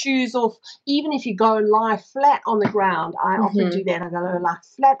 take your shoes off. Even if you go and lie flat on the ground, I often do that. I go lie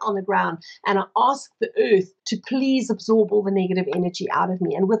flat on the ground and I ask the earth to please absorb all the negative energy out of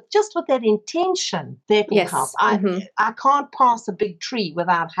me. And with that intention, that will help. I can't pass a big tree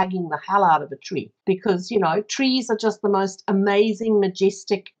without hugging the hell out of a tree, because, trees are just the most amazing,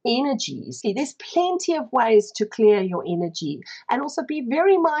 majestic energies. There's plenty of ways to clear your energy, and also be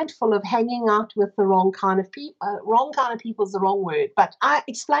very mindful of hanging out with the wrong kind of people. Wrong kind of people is the wrong word, but I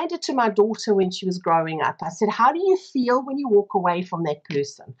explained it to my daughter when she was growing up. I said, how do you feel when you walk away from that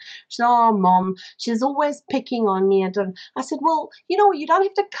person? She said, oh, Mom, she's always picking on me. I said, well, you don't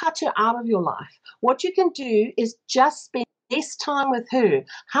have to cut her out of your life. What you can do is just spend less time with her.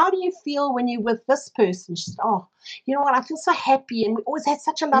 How do you feel when you're with this person? She said, oh, you know what, I feel so happy and we always had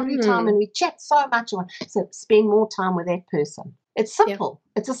such a lovely time and we chat so much. So spend more time with that person. It's simple.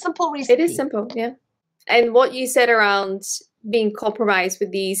 It's a simple recipe. It is simple, yeah. And what you said around being compromised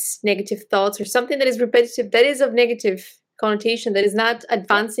with these negative thoughts or something that is repetitive, that is of negative connotation, that is not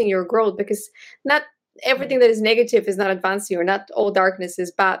advancing your growth, because not everything that is negative is not advancing, or not all darkness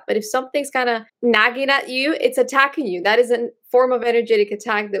is bad. But if something's kind of nagging at you, it's attacking you. That is a form of energetic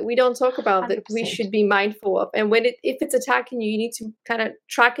attack that we don't talk about, 100%. That we should be mindful of. And if it's attacking you, you need to kind of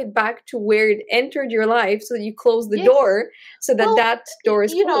track it back to where it entered your life, so that you close the door, so that that door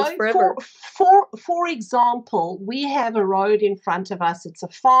is closed forever. For example, we have a road in front of us. It's a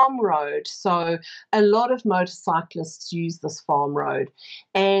farm road. So a lot of motorcyclists use this farm road.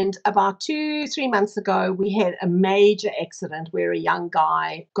 And about 2-3 months ago, we had a major accident where a young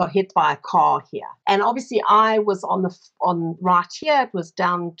guy got hit by a car here. And obviously I was on right here. It was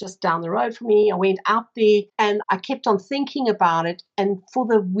just down the road from me. I went out there and I kept on thinking about it. And for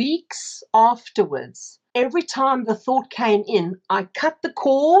the weeks afterwards, every time the thought came in, I cut the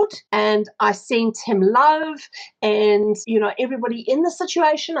cord and I sent him love. And, everybody in the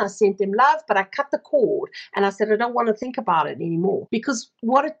situation, I sent them love, but I cut the cord and I said, I don't want to think about it anymore. Because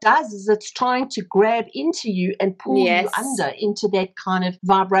what it does is it's trying to grab into you and pull you under into that kind of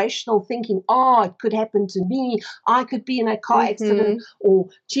vibrational thinking. Oh, it could happen to me. I could be in a car accident, or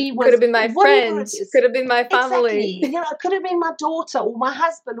gee whiz. Could have been my friends. Could have been my family. Exactly. It could have been my daughter or my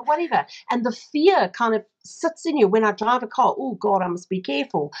husband or whatever. And the fear kind of sits in you. When I drive a car, oh God, I must be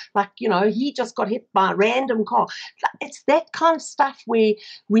careful. Like, he just got hit by a random car. It's that kind of stuff where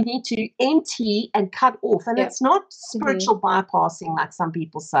we need to empty and cut off. And it's not spiritual bypassing like some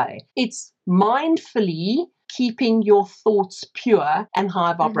people say. It's mindfully keeping your thoughts pure and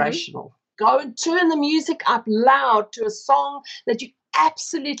high vibrational. Go and turn the music up loud to a song that you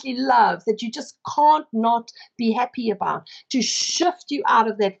absolutely love, that you just can't not be happy about, to shift you out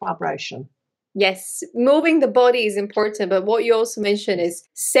of that vibration. Yes, moving the body is important, but what you also mentioned is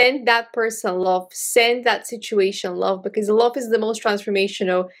send that person love, send that situation love, because love is the most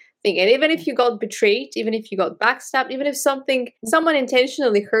transformational thing. And even if you got betrayed, even if you got backstabbed, even if someone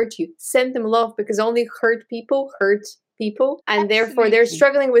intentionally hurt you, send them love, because only hurt people hurt people, and therefore they're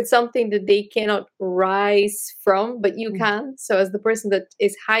struggling with something that they cannot rise from, but you can. So as the person that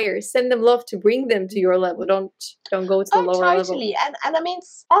is higher, send them love to bring them to your level. Don't go to the lower level. Totally. And I mean,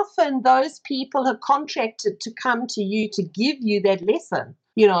 often those people have contracted to come to you to give you that lesson.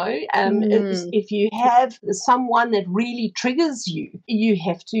 You know, if you have someone that really triggers you, you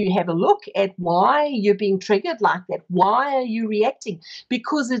have to have a look at why you're being triggered like that. Why are you reacting?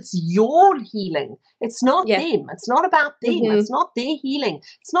 Because it's your healing. It's not them. It's not about them. It's not their healing.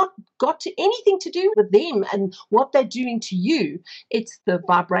 It's not got anything to do with them and what they're doing to you. It's the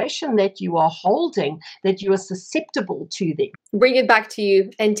vibration that you are holding, that you are susceptible to them. Bring it back to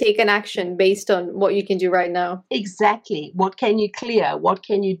you and take an action based on what you can do right now. Exactly. What can you clear? What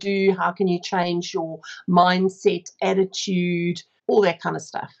can you do? How can you change your mindset, attitude, all that kind of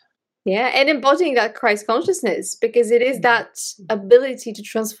stuff? Yeah, and embodying that Christ consciousness, because it is that ability to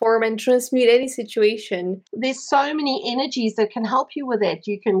transform and transmute any situation. There's so many energies that can help you with that.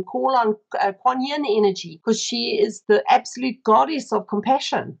 You can call on Kuan Yin energy, because she is the absolute goddess of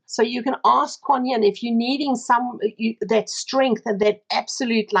compassion. So you can ask Kuan Yin if you're needing that strength and that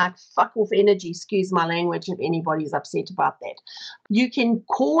absolute like fuck off energy, excuse my language if anybody's upset about that. You can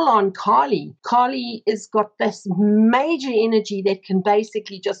call on Kali. Kali has got this major energy that can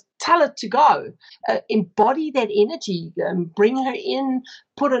basically just tell it to go, embody that energy, bring her in,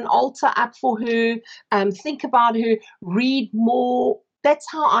 put an altar up for her, think about her, read more. That's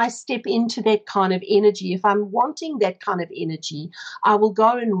how I step into that kind of energy. If I'm wanting that kind of energy, I will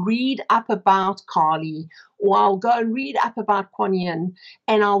go and read up about Kali, or I'll go and read up about Kuan Yin,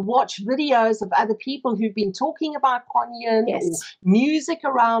 and I'll watch videos of other people who've been talking about Kuan Yin, or music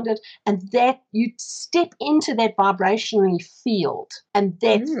around it, and that you step into that vibrationally field, and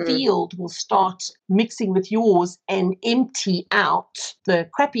that field will start mixing with yours and empty out the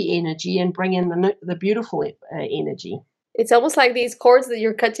crappy energy and bring in the beautiful energy. It's almost like these cords that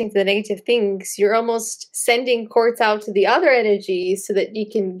you're cutting to the negative things, you're almost sending cords out to the other energies so that you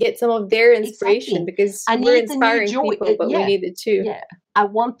can get some of their inspiration, because we're inspiring people, but we need it too. Yeah. I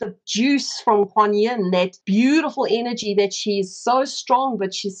want the juice from Kuan Yin, that beautiful energy that she's so strong,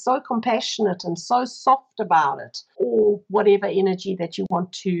 but she's so compassionate and so soft about it, or whatever energy that you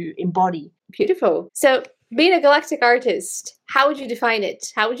want to embody. Beautiful. So being a galactic artist, how would you define it?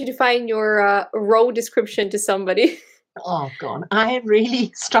 How would you define your raw description to somebody? Oh, God, I have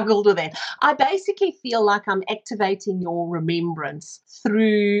really struggled with that. I basically feel like I'm activating your remembrance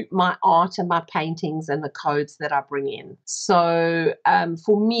through my art and my paintings and the codes that I bring in. So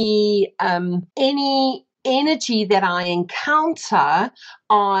for me, any energy that I encounter,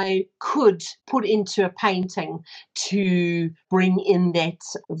 I could put into a painting to bring in that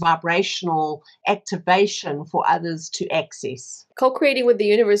vibrational activation for others to access. Co-creating with the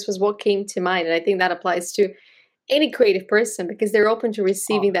universe was what came to mind, and I think that applies to any creative person, because they're open to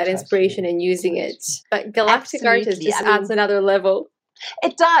receiving that inspiration and using it. But galactic artist just adds another level.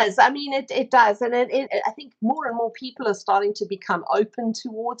 It does. I mean, it does. And I think more and more people are starting to become open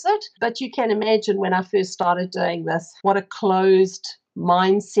towards it. But you can imagine when I first started doing this, what a closed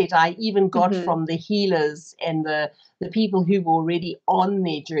mindset I even got from the healers and the people who were already on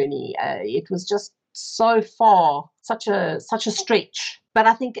their journey. It was just so far, such a stretch. But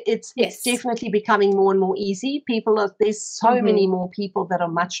I think it's definitely becoming more and more easy. There's so many more people that are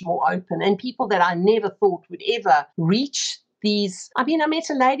much more open, and people that I never thought would ever reach these. I mean, I met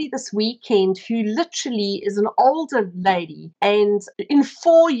a lady this weekend who literally is an older lady, and in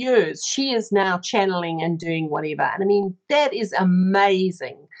 4 years, she is now channeling and doing whatever. And I mean, that is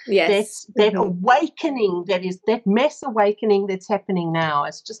amazing. Yes. That awakening, that mass awakening that's happening now.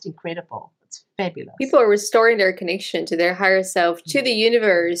 It's just incredible. It's fabulous. People are restoring their connection to their higher self, to the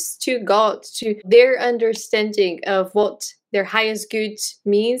universe, to God, to their understanding of what their highest good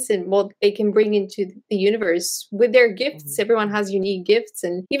means and what they can bring into the universe with their gifts. Everyone has unique gifts,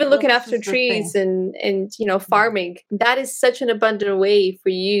 and even looking after trees and farming, that is such an abundant way for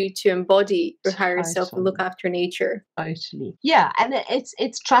you to embody your higher self and look after nature. Totally. Yeah, and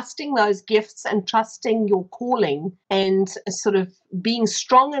it's trusting those gifts and trusting your calling, and sort of being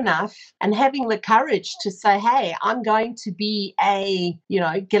strong enough and having the courage to say, hey, I'm going to be a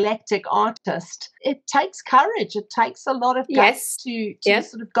galactic artist. It takes courage. It takes a lot of of Yes. guts to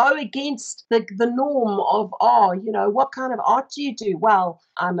sort of go against the norm of, what kind of art do you do? Well,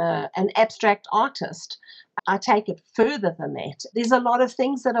 I'm an abstract artist. I take it further than that. There's a lot of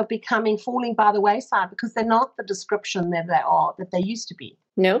things that are falling by the wayside because they're not the description that they used to be.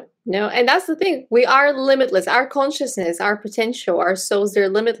 No. And that's the thing. We are limitless. Our consciousness, our potential, our souls, they're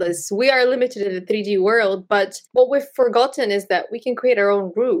limitless. We are limited in the 3D world. But what we've forgotten is that we can create our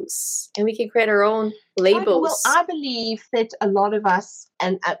own rules and we can create our own labels. Well, I believe that a lot of us,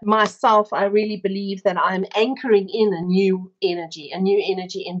 and myself, I really believe that I'm anchoring in a new energy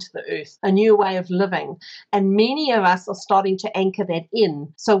into the earth, a new way of living. And many of us are starting to anchor that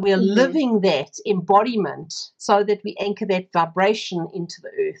in. So we're living that embodiment so that we anchor that vibration into the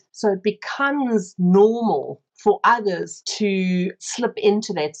earth. So it becomes normal for others to slip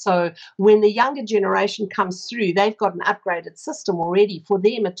into that. So when the younger generation comes through, they've got an upgraded system already. For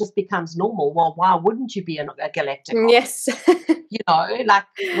them, it just becomes normal. Well, why wouldn't you be a galactic artist? Yes. like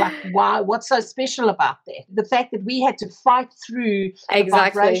why? What's so special about that? The fact that we had to fight through the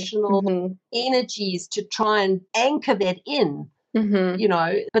vibrational energies to try and anchor that in,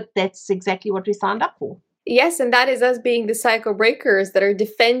 but that's exactly what we signed up for. Yes, and that is us being the cycle breakers that are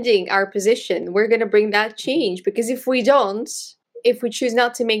defending our position. We're going to bring that change, because if we choose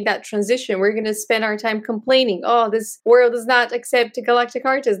not to make that transition, we're going to spend our time complaining. Oh, this world does not accept galactic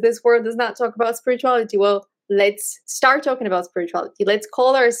artists. This world does not talk about spirituality. Well, let's start talking about spirituality. Let's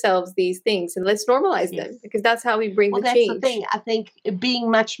call ourselves these things and let's normalize them, because that's how we bring the change. That's the thing. I think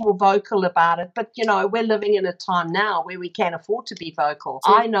being much more vocal about it. But, we're living in a time now where we can't afford to be vocal.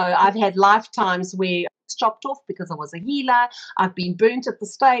 I know I've had lifetimes where chopped off because I was a healer. I've been burnt at the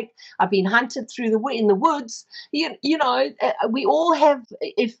stake. I've been hunted in the woods. We all have,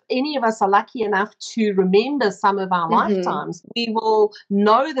 if any of us are lucky enough to remember some of our lifetimes, we will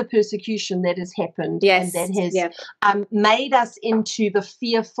know the persecution that has happened and that has made us into the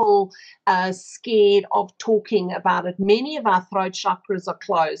fearful, scared of talking about it. Many of our throat chakras are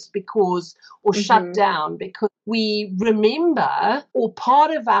closed or shut down because we remember, or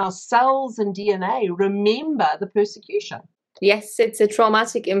part of our cells and DNA remember the persecution. Yes, it's a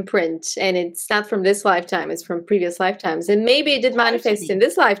traumatic imprint, and it's not from this lifetime, it's from previous lifetimes. And maybe it did manifest in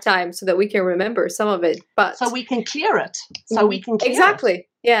this lifetime so that we can remember some of it. But so we can clear it. Exactly.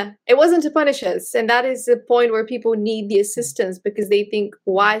 Yeah. It wasn't to punish us. And that is the point where people need the assistance, because they think,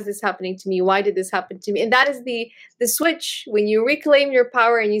 why is this happening to me? Why did this happen to me? And that is the switch when you reclaim your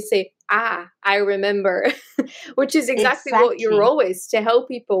power and you say, I remember, which is exactly what your role is, to help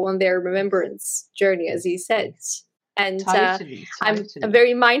people on their remembrance journey, as you said. And totally. I'm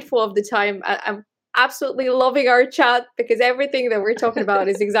very mindful of the time. I'm absolutely loving our chat, because everything that we're talking about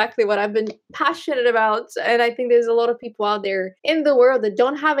is exactly what I've been passionate about. And I think there's a lot of people out there in the world that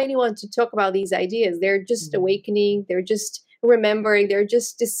don't have anyone to talk about these ideas. They're just awakening. They're just remembering. They're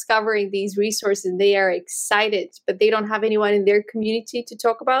just discovering these resources, and they are excited, but they don't have anyone in their community to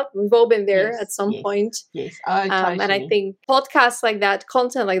talk about. We've all been there at some point. Yes. Totally. And I think podcasts like that,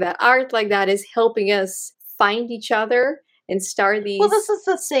 content like that, art like that is helping us find each other and start these. Well, this is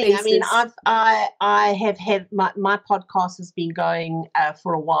the thing. spaces. I mean, I have had my podcast has been going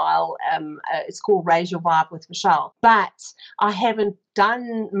for a while. It's called Raise Your Vibe with Michele, but I haven't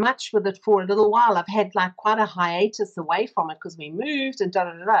done much with it for a little while. I've had quite a hiatus away from it because we moved and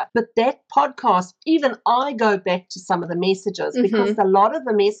da-da-da-da. But that podcast, even I go back to some of the messages because a lot of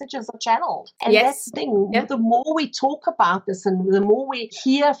the messages are channeled. And that's the thing. The more we talk about this and the more we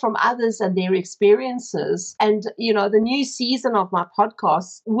hear from others and their experiences, and, the new season of my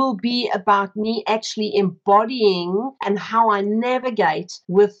podcast will be about me actually embodying and how I navigate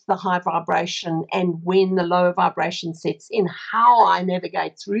with the high vibration, and when the lower vibration sets in, how I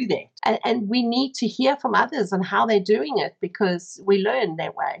navigate through that. And we need to hear from others and how they're doing it, because we learn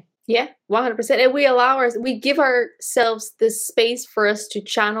that way. Yeah, 100%. And we give ourselves this space for us to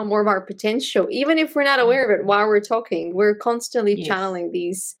channel more of our potential. Even if we're not aware of it while we're talking, we're constantly channeling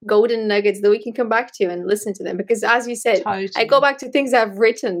these golden nuggets that we can come back to and listen to them. Because as you said, I go back to things I've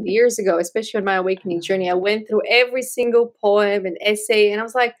written years ago, especially on my awakening journey. I went through every single poem and essay, and I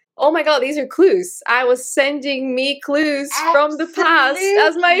was like, oh my God, these are clues. I was sending me clues from the past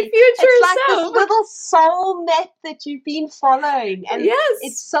as my future it's like self. This little soul map that you've been following. And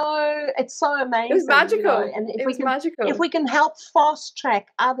it's so amazing. It was magical. And magical. If we can help fast track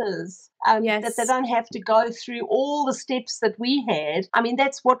others, that they don't have to go through all the steps that we had. I mean,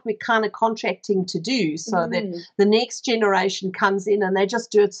 that's what we're kind of contracting to do, so that the next generation comes in and they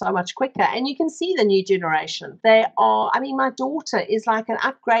just do it so much quicker. And you can see the new generation. My daughter is like an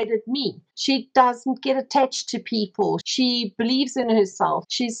upgraded me. She doesn't get attached to people. She believes in herself.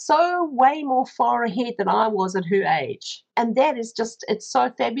 She's so way more far ahead than I was at her age. And that is just, it's so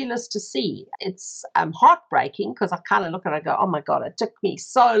fabulous to see. It's heartbreaking because I kind of look at it and go, oh my God, it took me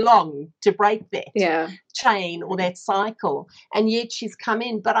so long to break that chain or that cycle. And yet she's come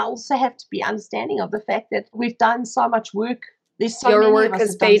in. But I also have to be understanding of the fact that we've done so much work. There's so Your many work of us has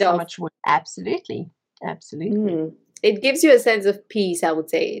have done paid so off. much work. Absolutely. It gives you a sense of peace, I would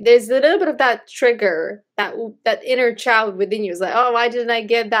say. There's a little bit of that trigger, that inner child within you is like, oh, why didn't I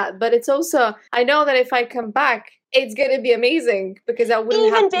get that? But it's also, I know that if I come back, it's going to be amazing because I wouldn't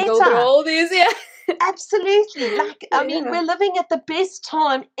Even have to go through all these. Absolutely. Like, I mean, we're living at the best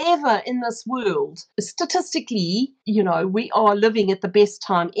time ever in this world. Statistically, we are living at the best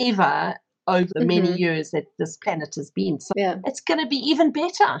time ever over the many years that this planet has been. So it's going to be even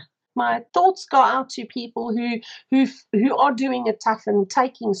better. My thoughts go out to people who are doing it tough and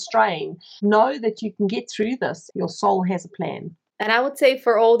taking strain. Know that you can get through this. Your soul has a plan. And I would say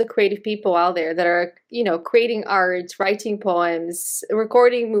for all the creative people out there that are, creating art, writing poems,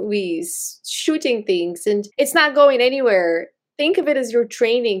 recording movies, shooting things, and it's not going anywhere. Think of it as your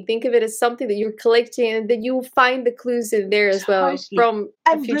training. Think of it as something that you're collecting and that you'll find the clues in there as well from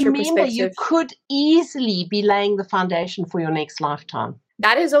a future perspective. Remember, you could easily be laying the foundation for your next lifetime.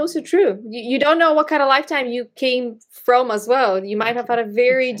 That is also true. You don't know what kind of lifetime you came from as well. You might have had a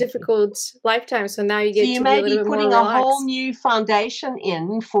very difficult lifetime, so now you get to be a little bit more relaxed. You may be putting a whole new foundation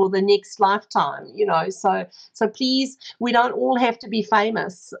in for the next lifetime, So please, we don't all have to be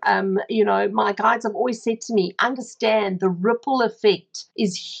famous. My guides have always said to me, understand the ripple effect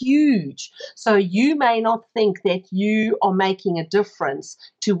is huge. So you may not think that you are making a difference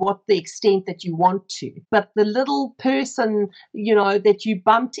to what the extent that you want to, but the little person, that you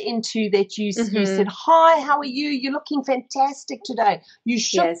bumped into, that you said, hi, how are you? You're looking fantastic today. You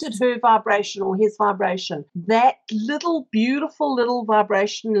shifted her vibration or his vibration. That little, beautiful little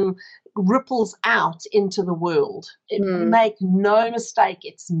vibration ripples out into the world. Make no mistake,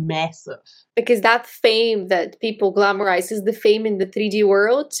 it's massive. Because that fame that people glamorize is the fame in the 3D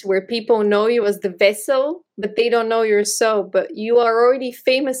world, where people know you as the vessel, but they don't know your soul. But you are already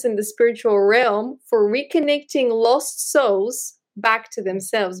famous in the spiritual realm for reconnecting lost souls back to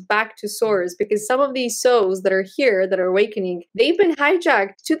themselves, back to source, because some of these souls that are here, that are awakening, they've been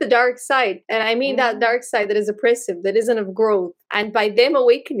hijacked to the dark side. And I mean that dark side that is oppressive, that isn't of growth. And by them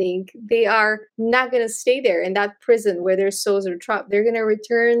awakening, they are not going to stay there in that prison where their souls are trapped. They're going to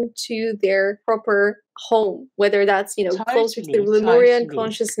return to their proper home, whether that's, closer to the Lemurian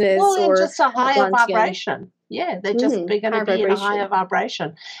consciousness or just a higher vibration. Yeah, they're just going to be in a higher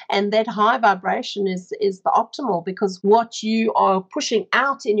vibration. And that high vibration is the optimal, because what you are pushing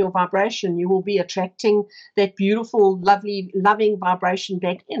out in your vibration, you will be attracting that beautiful, lovely, loving vibration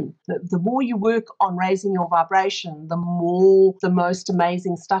back in. The more you work on raising your vibration, the more the most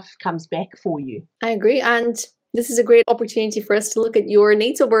amazing stuff comes back for you. I agree. And this is a great opportunity for us to look at your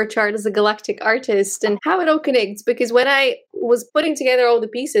natal birth chart as a galactic artist and how it all connects. Because when I was putting together all the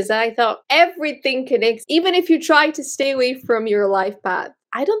pieces, I thought everything connects. Even if you try to stay away from your life path,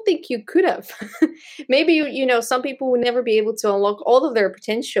 I don't think you could have. Maybe, some people will never be able to unlock all of their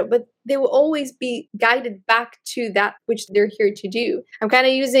potential, but they will always be guided back to that which they're here to do. I'm kind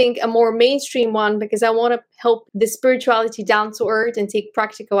of using a more mainstream one because I want to help the spirituality down to earth and take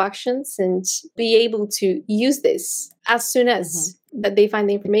practical actions and be able to use this as soon as that they find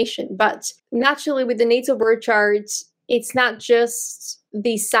the information. But naturally, with the natal birth chart, it's not just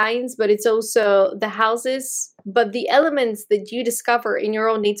the signs, but it's also the houses. But the elements that you discover in your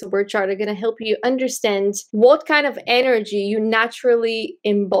own natal birth chart are going to help you understand what kind of energy you naturally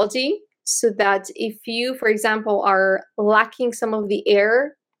embody, so that if you, for example, are lacking some of the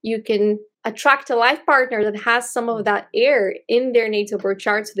air, you can attract a life partner that has some of that air in their natal birth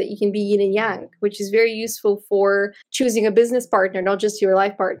chart, so that you can be yin and yang, which is very useful for choosing a business partner, not just your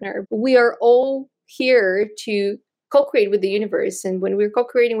life partner. We are all here to co-create with the universe. And when we're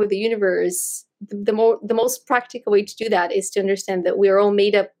co-creating with the universe, the most practical way to do that is to understand that we are all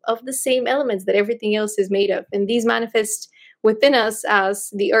made up of the same elements that everything else is made of. And these manifest within us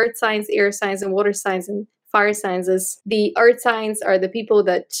as the earth signs, air signs, and water signs, and fire signs. As the earth signs are the people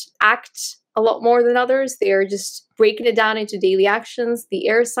that act a lot more than others. They are just breaking it down into daily actions. The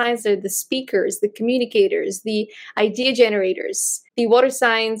air signs are the speakers, the communicators, the idea generators. The water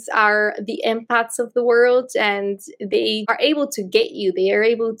signs are the empaths of the world, and they are able to get you. They are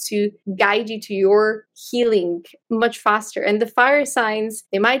able to guide you to your healing much faster. And the fire signs,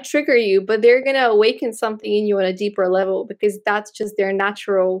 they might trigger you, but they're going to awaken something in you on a deeper level, because that's just their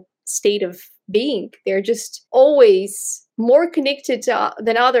natural state of being. They're just always more connected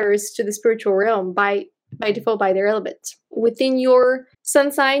than others to the spiritual realm by default, by their element. Within your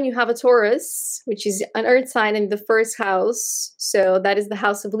sun sign, you have a Taurus, which is an earth sign in the first house. So that is the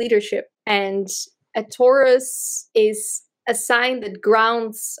house of leadership. And a Taurus is a sign that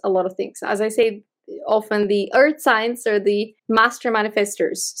grounds a lot of things. As I say, often the earth signs are the master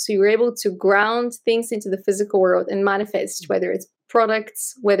manifestors. So you're able to ground things into the physical world and manifest, whether it's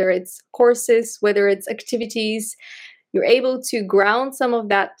products, whether it's courses, whether it's activities. You're able to ground some of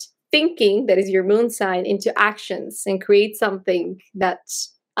that thinking that is your moon sign into actions and create something that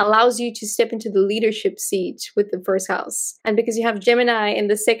allows you to step into the leadership seat with the first house. And because you have Gemini in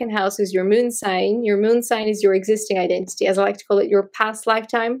the second house is your moon sign is your existing identity, as I like to call it, your past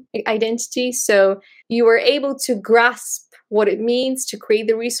lifetime identity. So you were able to grasp what it means to create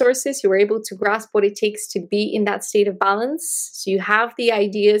the resources. You were able to grasp what it takes to be in that state of balance. So you have the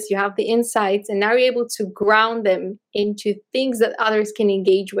ideas, you have the insights, and now you're able to ground them into things that others can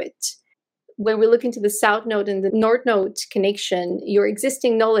engage with. When we look into the South Node and the North Node connection, your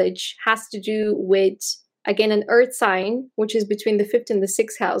existing knowledge has to do with, again, an earth sign, which is between the fifth and the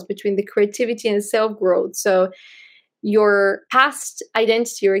sixth house, between the creativity and self-growth. So your past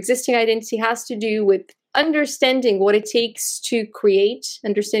identity, your existing identity has to do with understanding what it takes to create,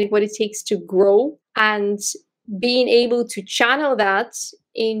 understanding what it takes to grow, and being able to channel that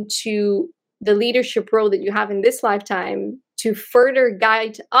into the leadership role that you have in this lifetime to further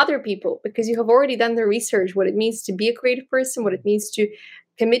guide other people, because you have already done the research, what it means to be a creative person, what it means to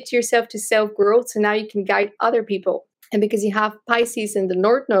commit to yourself to self-growth. So now you can guide other people. And because you have Pisces in the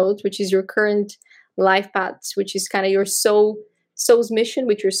North Node, which is your current life path, which is kind of your soul's mission,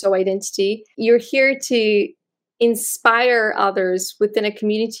 with your soul identity, you're here to inspire others within a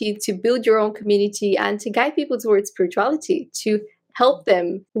community, to build your own community, and to guide people towards spirituality, to help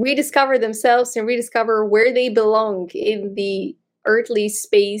them rediscover themselves and rediscover where they belong in the earthly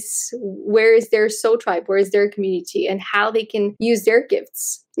space. Where is their soul tribe? Where is their community? And how they can use their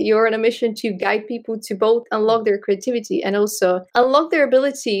gifts. You're on a mission to guide people to both unlock their creativity and also unlock their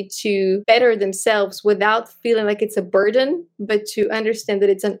ability to better themselves without feeling like it's a burden, but to understand that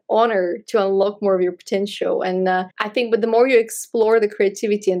it's an honor to unlock more of your potential. And I think, but the more you explore the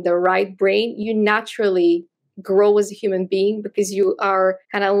creativity and the right brain, you naturally grow as a human being, because you are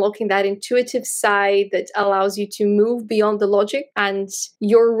kind of unlocking that intuitive side that allows you to move beyond the logic. And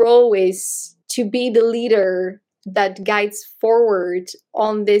your role is to be the leader that guides forward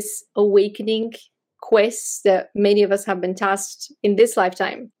on this awakening quest that many of us have been tasked in this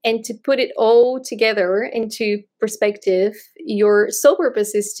lifetime. And to put it all together into perspective, your soul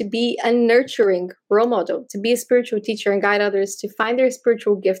purpose is to be a nurturing role model, to be a spiritual teacher and guide others to find their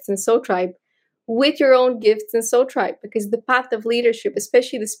spiritual gifts and soul tribe with your own gifts and soul tribe. Because the path of leadership,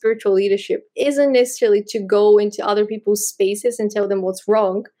 especially the spiritual leadership, isn't necessarily to go into other people's spaces and tell them what's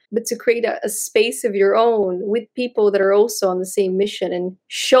wrong, but to create a space of your own with people that are also on the same mission, and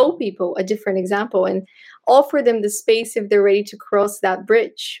show people a different example and offer them the space if they're ready to cross that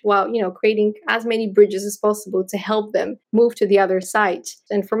bridge, while, creating as many bridges as possible to help them move to the other side.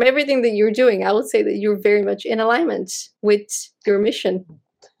 And from everything that you're doing, I would say that you're very much in alignment with your mission.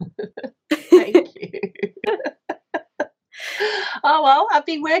 Thank you. Oh, well, I've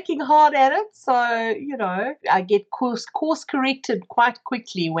been working hard at it. So, I get course corrected quite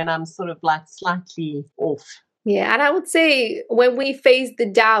quickly when I'm sort of like slightly off. Yeah. And I would say when we face the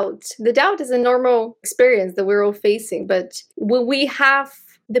doubt is a normal experience that we're all facing. But when we have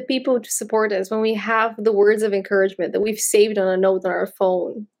the people to support us, when we have the words of encouragement that we've saved on a note on our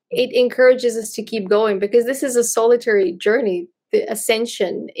phone, it encourages us to keep going, because this is a solitary journey. The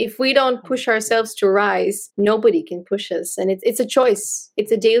ascension. If we don't push ourselves to rise, nobody can push us. And it's a choice. It's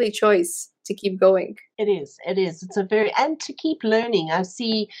a daily choice to keep going. It is. It's and to keep learning. I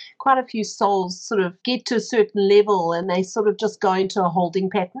see quite a few souls sort of get to a certain level and they sort of just go into a holding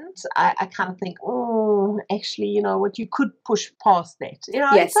pattern. I kind of think, actually, what, you could push past that.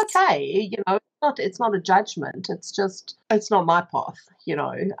 Yes. It's okay. It's not a judgment. It's just, it's not my path.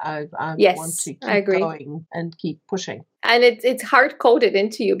 I yes, want to I keep agree. going and keep pushing. And it's hard coded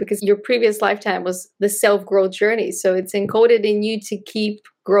into you, because your previous lifetime was the self-growth journey. So it's encoded in you to keep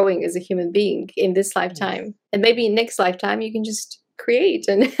growing as a human being in this lifetime. Yes. And maybe in next lifetime, you can just create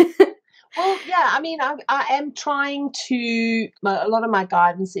and... Well, yeah, I am trying to, a lot of my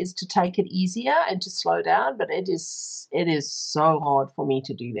guidance is to take it easier and to slow down, but it is so hard for me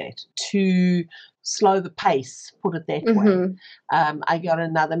to do that, to slow the pace, put it that way. I got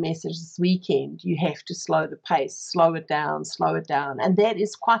another message this weekend, you have to slow the pace, slow it down. And that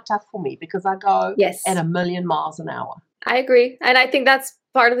is quite tough for me, because I go at 1,000,000 miles an hour. I agree. And I think that's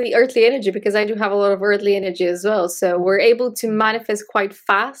part of the earthly energy, because I do have a lot of earthly energy as well. So we're able to manifest quite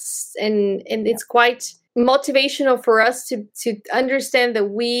fast, and it's quite motivational for us to understand that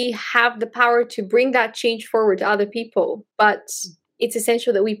we have the power to bring that change forward to other people. But it's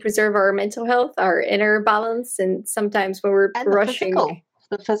essential that we preserve our mental health, our inner balance, and sometimes when we're and rushing,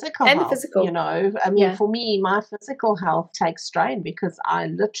 the physical and the health, physical. I mean, for me, my physical health takes strain because I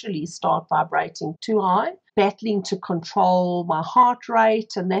literally start vibrating too high, battling to control my heart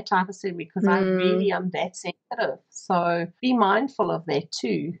rate and that type of thing because I really am that sensitive. So be mindful of that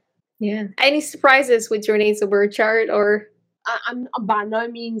too. Yeah. Any surprises with your nasal bird chart, or? I'm by no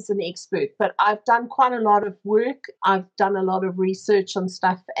means an expert, but I've done quite a lot of work. I've done a lot of research on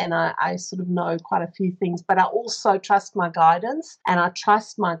stuff, and I sort of know quite a few things, but I also trust my guidance and I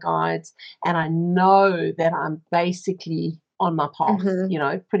trust my guides, and I know that I'm basically on my path,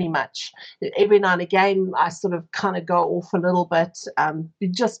 pretty much. Every now and again, I sort of kind of go off a little bit,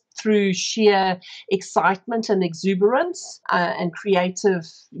 just through sheer excitement and exuberance and creative,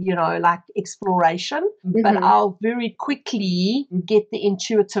 like exploration. But I'll very quickly get the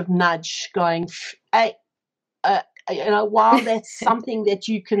intuitive nudge going, hey, while that's something that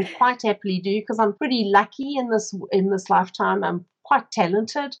you can quite happily do, because I'm pretty lucky in this lifetime. I'm quite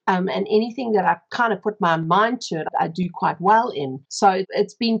talented, and anything that I kind of put my mind to it, I do quite well in. So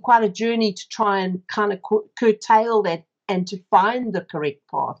it's been quite a journey to try and kind of curtail that and to find the correct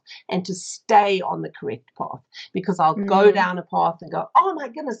path and to stay on the correct path, because I'll go down a path and go, oh my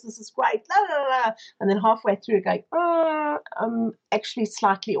goodness, this is great, la, la, la, and then halfway through going, I'm actually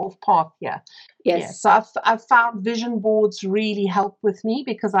slightly off path here. Yes. Yeah. So I've found vision boards really help with me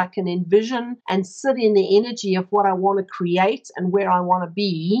because I can envision and sit in the energy of what I want to create and where I want to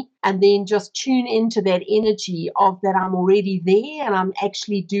be, and then just tune into that energy of that I'm already there and I'm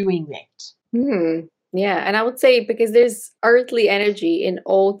actually doing that. Yeah, and I would say because there's earthly energy in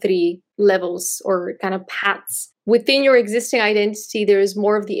all three levels or kind of paths. Within your existing identity, there is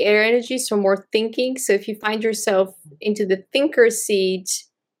more of the air energy, so more thinking. So if you find yourself into the thinker seat,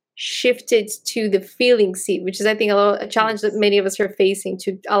 shifted to the feeling seat, which is, I think, a challenge that many of us are facing,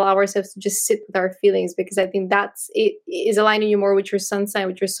 to allow ourselves to just sit with our feelings, because I think that's it is aligning you more with your sun sign,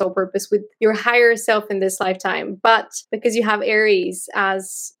 with your soul purpose, with your higher self in this lifetime. But because you have Aries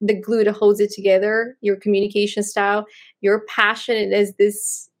as the glue that holds it together, your communication style, your passion as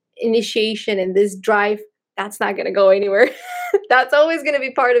this initiation and this drive, that's not going to go anywhere. That's always going to be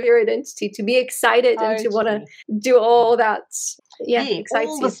part of your identity, to be excited and to want to do all that. Yeah,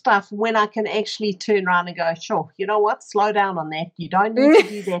 all the stuff when I can actually turn around and go, sure, you know what, slow down on that. You don't need to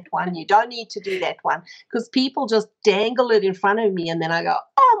do that one. You don't need to do that one. Because people just dangle it in front of me, and then I go,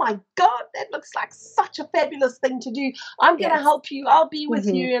 oh my God, that looks like such a fabulous thing to do. I'm going to help you. I'll be with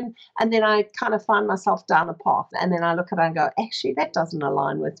you. And then I kind of find myself down a path, and then I look at it and go, actually, that doesn't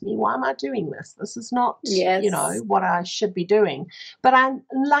align with me. Why am I doing this? This is not, what I should be doing. But I'm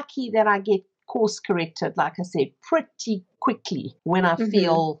lucky that I get course corrected, like I said, pretty quickly when I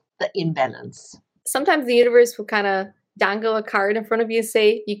feel the imbalance. Sometimes the universe will kind of dangle a card in front of you and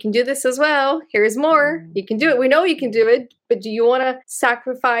say, you can do this as well. Here's more. You can do it. We know you can do it. But do you want to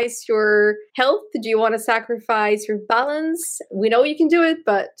sacrifice your health? Do you want to sacrifice your balance? We know you can do it,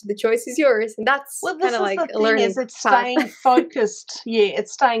 but the choice is yours. And that's kind of like a learning path. It's staying focused.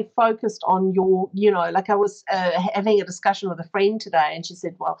 It's staying focused on your, like I was having a discussion with a friend today, and she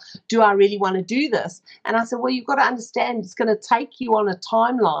said, well, do I really want to do this? And I said, well, you've got to understand it's going to take you on a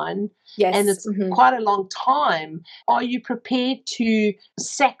timeline. Yes. And it's quite a long time. Are you prepared to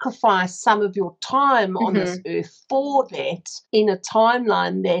sacrifice some of your time on this earth for that in a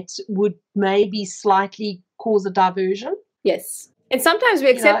timeline that would maybe slightly cause a diversion? Yes. And sometimes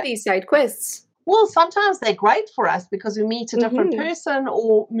we accept these side quests. Well, sometimes they're great for us because we meet a different person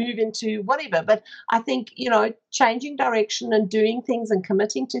or move into whatever. But I think, changing direction and doing things and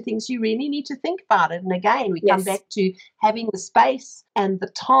committing to things, you really need to think about it. And again, we come back to having the space and the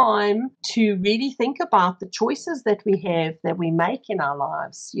time to really think about the choices that we have, that we make in our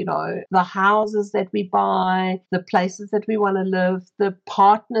lives, the houses that we buy, the places that we want to live, the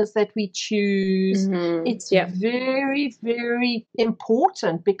partners that we choose. It's very, very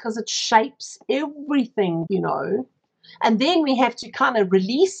important because it shapes everything, And then we have to kind of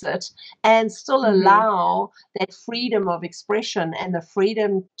release it and still allow that freedom of expression and the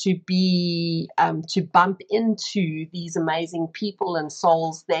freedom to be, to bump into these amazing people and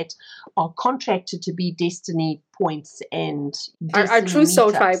souls that are contracted to be destiny points and our true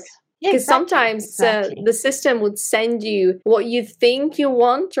soul tribe. Because sometimes the system would send you what you think you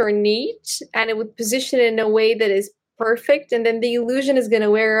want or need, and it would position it in a way that is perfect, and then the illusion is going to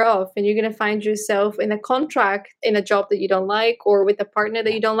wear off, and you're going to find yourself in a contract, in a job that you don't like, or with a partner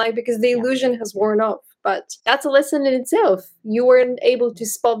that you don't like, because the illusion has worn off. but that's a lesson in itself. You weren't able to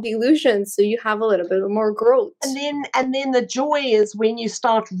spot the illusion, so you have a little bit more growth. And then the joy is when you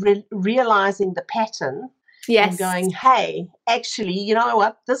start realizing the pattern. Yes. And going, hey, actually, you know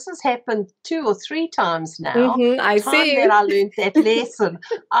what? This has happened 2 or 3 times now. I see you. That I learned that lesson.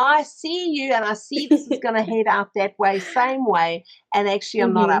 I see you, and I see this is going to head out that way, same way, and actually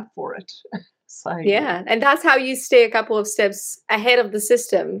I'm not up for it. So yeah, and that's how you stay a couple of steps ahead of the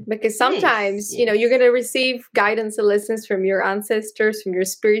system, because sometimes you know you're going to receive guidance and lessons from your ancestors, from your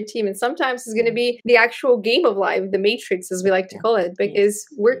spirit team, and sometimes it's going to be the actual game of life, the matrix as we like to call it, because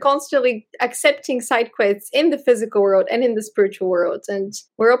we're constantly accepting side quests in the physical world and in the spiritual world, and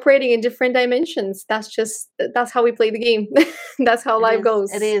we're operating in different dimensions. That's how we play the game. That's how life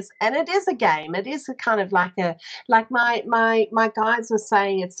goes. It is, and it is a game. It is a kind of like my guides were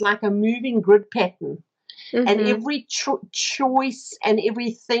saying, it's like a moving grid pattern, and every choice and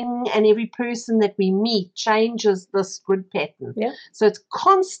everything and every person that we meet changes this grid pattern. So it's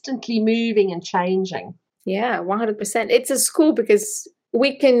constantly moving and changing. 100%. It's a school because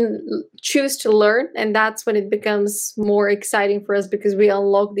we can choose to learn, and that's when it becomes more exciting for us, because we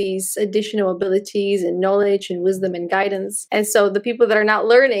unlock these additional abilities and knowledge and wisdom and guidance. And so the people that are not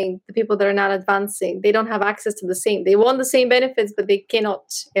learning, the people that are not advancing, they don't have access to the same. They want the same benefits, but they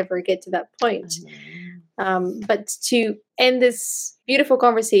cannot ever get to that point. But to end this beautiful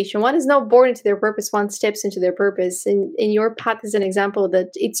conversation, one is not born into their purpose, one steps into their purpose. And your path is an example that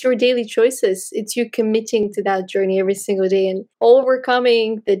it's your daily choices. It's you committing to that journey every single day and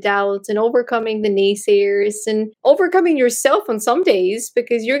overcoming the doubts and overcoming the naysayers and overcoming yourself on some days,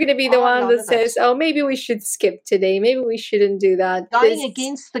 because you're going to be the one that says, oh, maybe we should skip today. Maybe we shouldn't do that. Going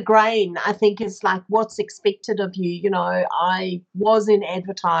against the grain, I think, is like what's expected of you. You know, I was in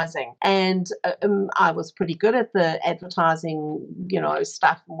advertising, and I was pretty good at the advertising, you know,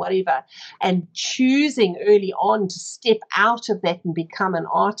 stuff and whatever, and choosing early on to step out of that and become an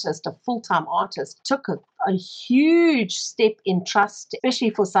artist, a full-time artist, took a huge step in trust,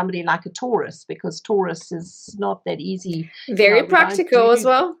 especially for somebody like a Taurus, because Taurus is not that easy. Very practical as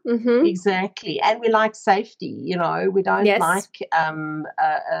well. Exactly. And we like safety, you know, we don't like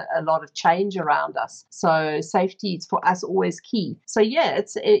a lot of change around us. So safety is for us always key. So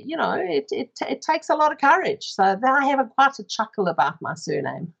it takes a lot of courage. So then I have quite a chuckle about my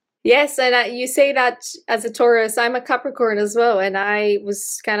surname. Yes, and you say that as a Taurus. I'm a Capricorn as well, and I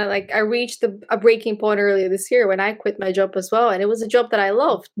was kind of like, I reached a breaking point earlier this year when I quit my job as well, and it was a job that I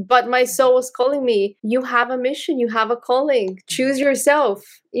loved, but my soul was calling me, you have a mission, you have a calling, choose yourself.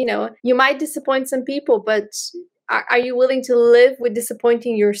 You know, you might disappoint some people, but are you willing to live with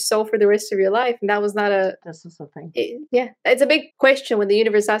disappointing your soul for the rest of your life? And that was not this is the thing. It's a big question when the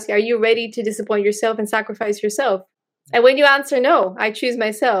universe asks you, are you ready to disappoint yourself and sacrifice yourself? And when you answer no, I choose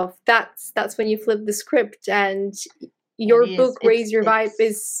myself, that's when you flip the script. And your book, Raise Your Vibe,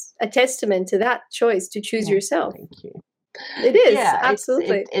 is a testament to that choice to choose yourself. Thank you. It is,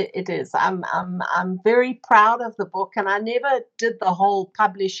 absolutely. It is. I'm very proud of the book, and I never did the whole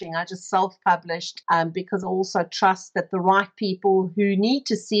publishing. I just self-published because I also trust that the right people who need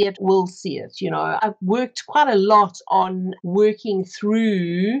to see it will see it. You know, I've worked quite a lot on working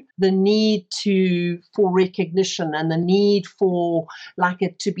through the need for recognition and the need for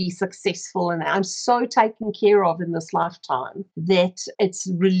it to be successful, and I'm so taken care of in this lifetime that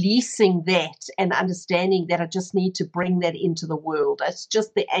it's releasing that and understanding that I just need to bring that into the world. It's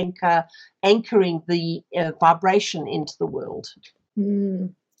just the anchoring the vibration into the world.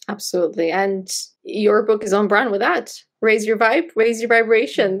 Absolutely. And your book is on brand with that. Raise your vibe, raise your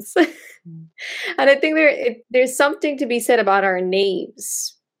vibrations. And I think there's something to be said about our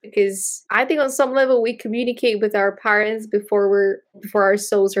names, because I think on some level we communicate with our parents before our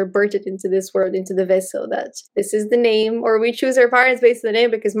souls are birthed into this world, into the vessel, that this is the name, or we choose our parents based on the name,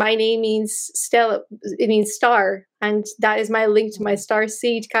 because my name means Stella, it means star, and that is my link to my star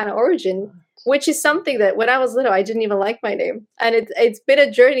seed kind of origin, which is something that when I was little I didn't even like my name, and it's been a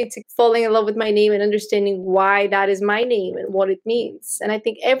journey to falling in love with my name and understanding why that is my name and what it means. And I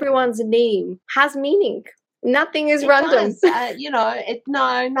think everyone's name has meaning. Nothing is random.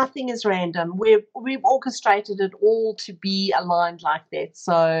 Nothing is random. We've orchestrated it all to be aligned like that.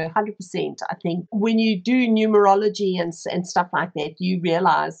 So 100%. I think when you do numerology and stuff like that, you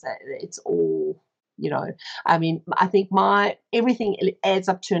realize that it's all, I mean, I think everything adds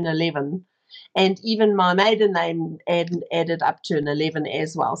up to an 11. And even my maiden name added up to an 11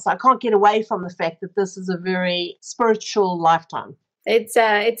 as well. So I can't get away from the fact that this is a very spiritual lifetime. It's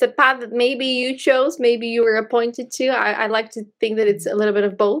a path that maybe you chose, maybe you were appointed to. I like to think that it's a little bit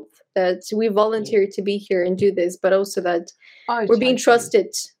of both, that we volunteer to be here and do this, but also that we're being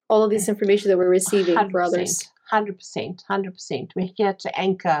trusted all of this information that we're receiving 100%, for others. 100%. We're here to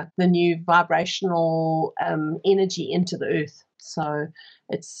anchor the new vibrational energy into the earth. So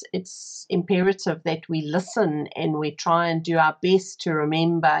it's imperative that we listen and we try and do our best to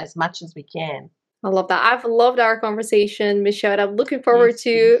remember as much as we can. I love that. I've loved our conversation, Michele. I'm looking forward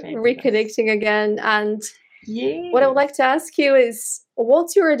to reconnecting again. And what I would like to ask you is,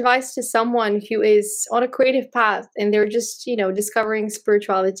 what's your advice to someone who is on a creative path and they're just, discovering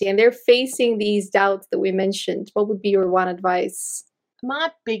spirituality and they're facing these doubts that we mentioned? What would be your one advice?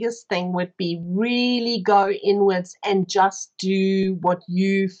 My biggest thing would be really go inwards and just do what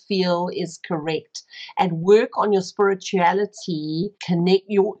you feel is correct and work on your spirituality, connect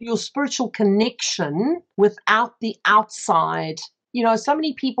your spiritual connection without the outside. So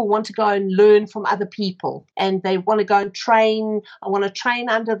many people want to go and learn from other people and they want to go and train. I want to train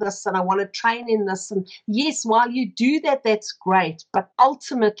under this and I want to train in this. And yes, while you do that, that's great. But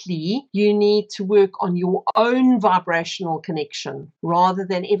ultimately, you need to work on your own vibrational connection rather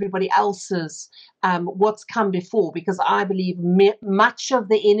than everybody else's, what's come before, because I believe much of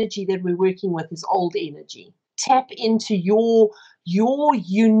the energy that we're working with is old energy. Tap into your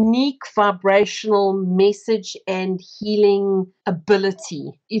unique vibrational message and healing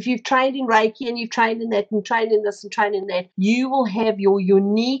ability. If you've trained in Reiki and you've trained in that and trained in this and trained in that, you will have your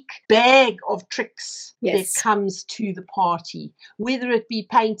unique bag of tricks that comes to the party, whether it be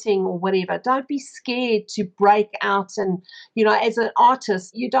painting or whatever. Don't be scared to break out. And, as an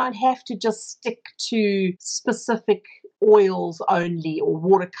artist, you don't have to just stick to specific oils only or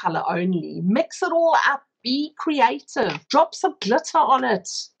watercolor only. Mix it all up. Be creative. Drop some glitter on it.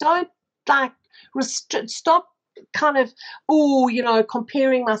 Don't stop kind of,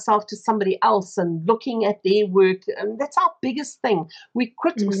 comparing myself to somebody else and looking at their work. And that's our biggest thing. We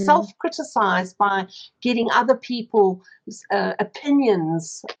self-criticize by getting other people's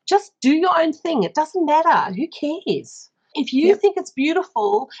opinions. Just do your own thing. It doesn't matter. Who cares? If you think it's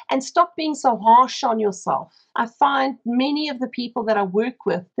beautiful, and stop being so harsh on yourself. I find many of the people that I work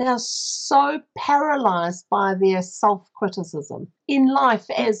with, they are so paralyzed by their self-criticism in life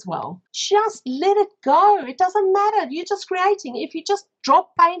as well. Just let it go. It doesn't matter. You're just creating. If you just drop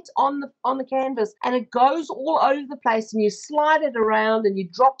paint on the canvas and it goes all over the place and you slide it around and you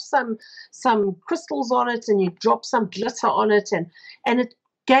drop some crystals on it and you drop some glitter on it and it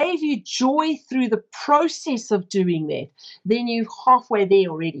gave you joy through the process of doing that, then you're halfway there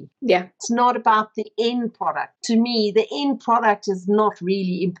already. Yeah. It's not about the end product. To me, the end product is not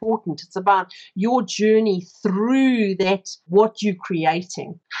really important. It's about your journey through that, what you're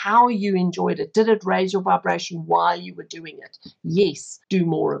creating, how you enjoyed it. Did it raise your vibration while you were doing it? Yes, do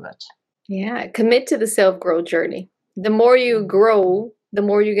more of it. Yeah, commit to the self-growth journey. The more you grow, the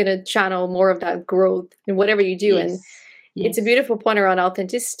more you're going to channel more of that growth in whatever you do. Yes. And it's a beautiful point around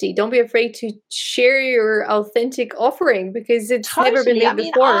authenticity. Don't be afraid to share your authentic offering because it's never been made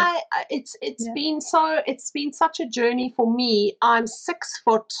before. It's been such a journey for me. I'm 6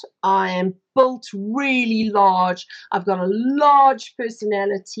 foot. I am built really large. I've got a large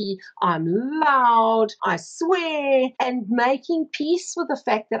personality. I'm loud. I swear. And making peace with the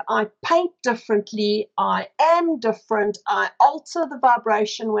fact that I paint differently. I am different. I alter the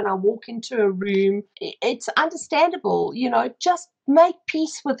vibration when I walk into a room. It's understandable. Just make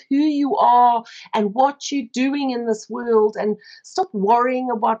peace with who you are and what you're doing in this world and stop worrying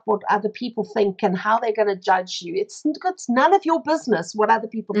about what other people think and how they're going to judge you. It's none of your business what other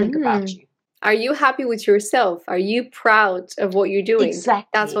people think about you. Are you happy with yourself? Are you proud of what you're doing? Exactly.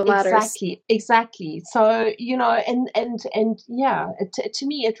 That's what matters. Exactly. So, to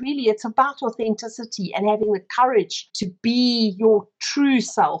me, it's about authenticity and having the courage to be your true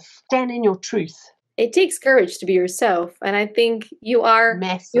self, stand in your truth. It takes courage to be yourself. And I think you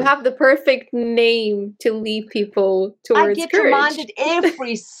have the perfect name to lead people towards courage. I get reminded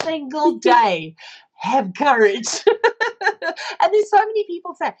every single day, have courage. And there's so many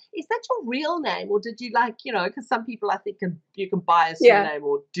people say, is that your real name? Or did you because some people I think you can buy a surname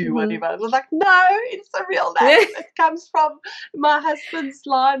or do whatever. I was like, no, it's a real name. It comes from my husband's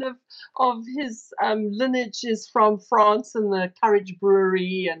line of his lineage is from France and the Courage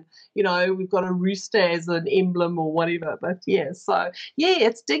Brewery. And, we've got a rooster as an emblem or whatever. But it's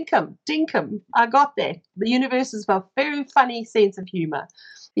Dinkum. I got that. The universe has got a very funny sense of humor.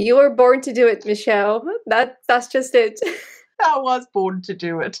 You were born to do it, Michele. That's just it. I was born to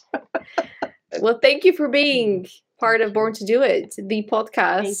do it. Well, thank you for being part of Born to Do It, the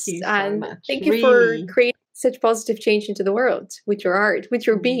podcast. Thank you so much. Thank you for creating such positive change into the world with your art, with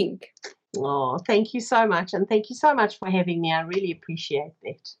your being. Oh, thank you so much. And thank you so much for having me. I really appreciate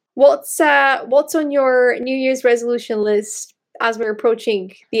that. What's on your New Year's resolution list as we're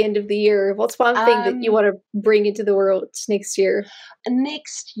approaching the end of the year? What's one thing that you want to bring into the world next year?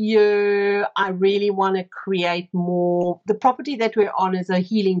 Next year, I really want to create more. The property that we're on is a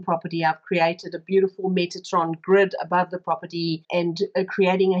healing property. I've created a beautiful Metatron grid above the property and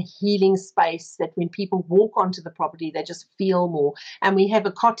creating a healing space that when people walk onto the property, they just feel more. And we have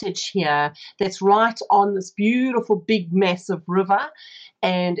a cottage here that's right on this beautiful, big, massive river.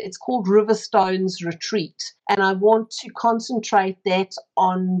 And it's called Riverstones Retreat. And I want to concentrate that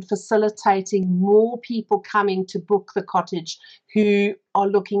on facilitating more people coming to book the cottage who are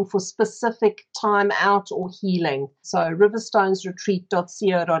looking for specific time out or healing. So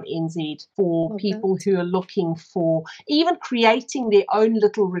riverstonesretreat.co.nz for people who are looking for even creating their own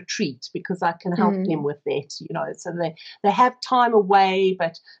little retreat, because I can help them with that, so they have time away,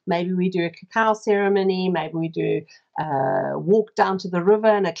 but maybe we do a cacao ceremony, maybe we do walk down to the river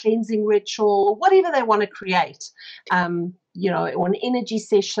and a cleansing ritual, whatever they want to create, or an energy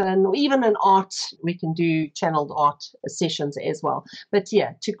session, or even an art. We can do channeled art sessions as well. But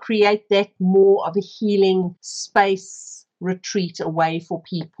yeah, to create that more of a healing space retreat away for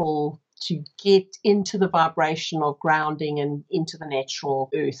people to get into the vibration of grounding and into the natural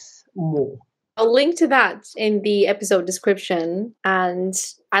earth more. I'll link to that in the episode description, and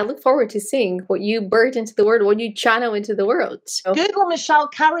I look forward to seeing what you birth into the world, what you channel into the world. So. Google Michele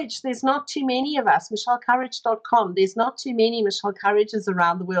Courage. There's not too many of us. MicheleCourage.com. There's not too many Michele Courages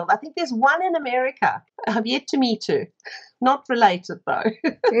around the world. I think there's one in America. I've yet to meet her. Not related, though.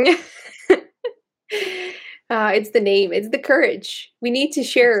 It's the name. It's the courage. We need to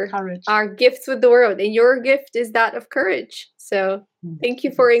share our gifts with the world, and your gift is that of courage. So thank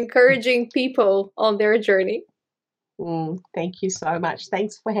you for encouraging people on their journey. Thank you so much.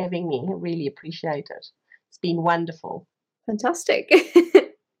 Thanks for having me. I really appreciate it. It's been wonderful. Fantastic.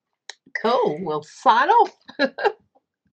 Cool. We'll sign off.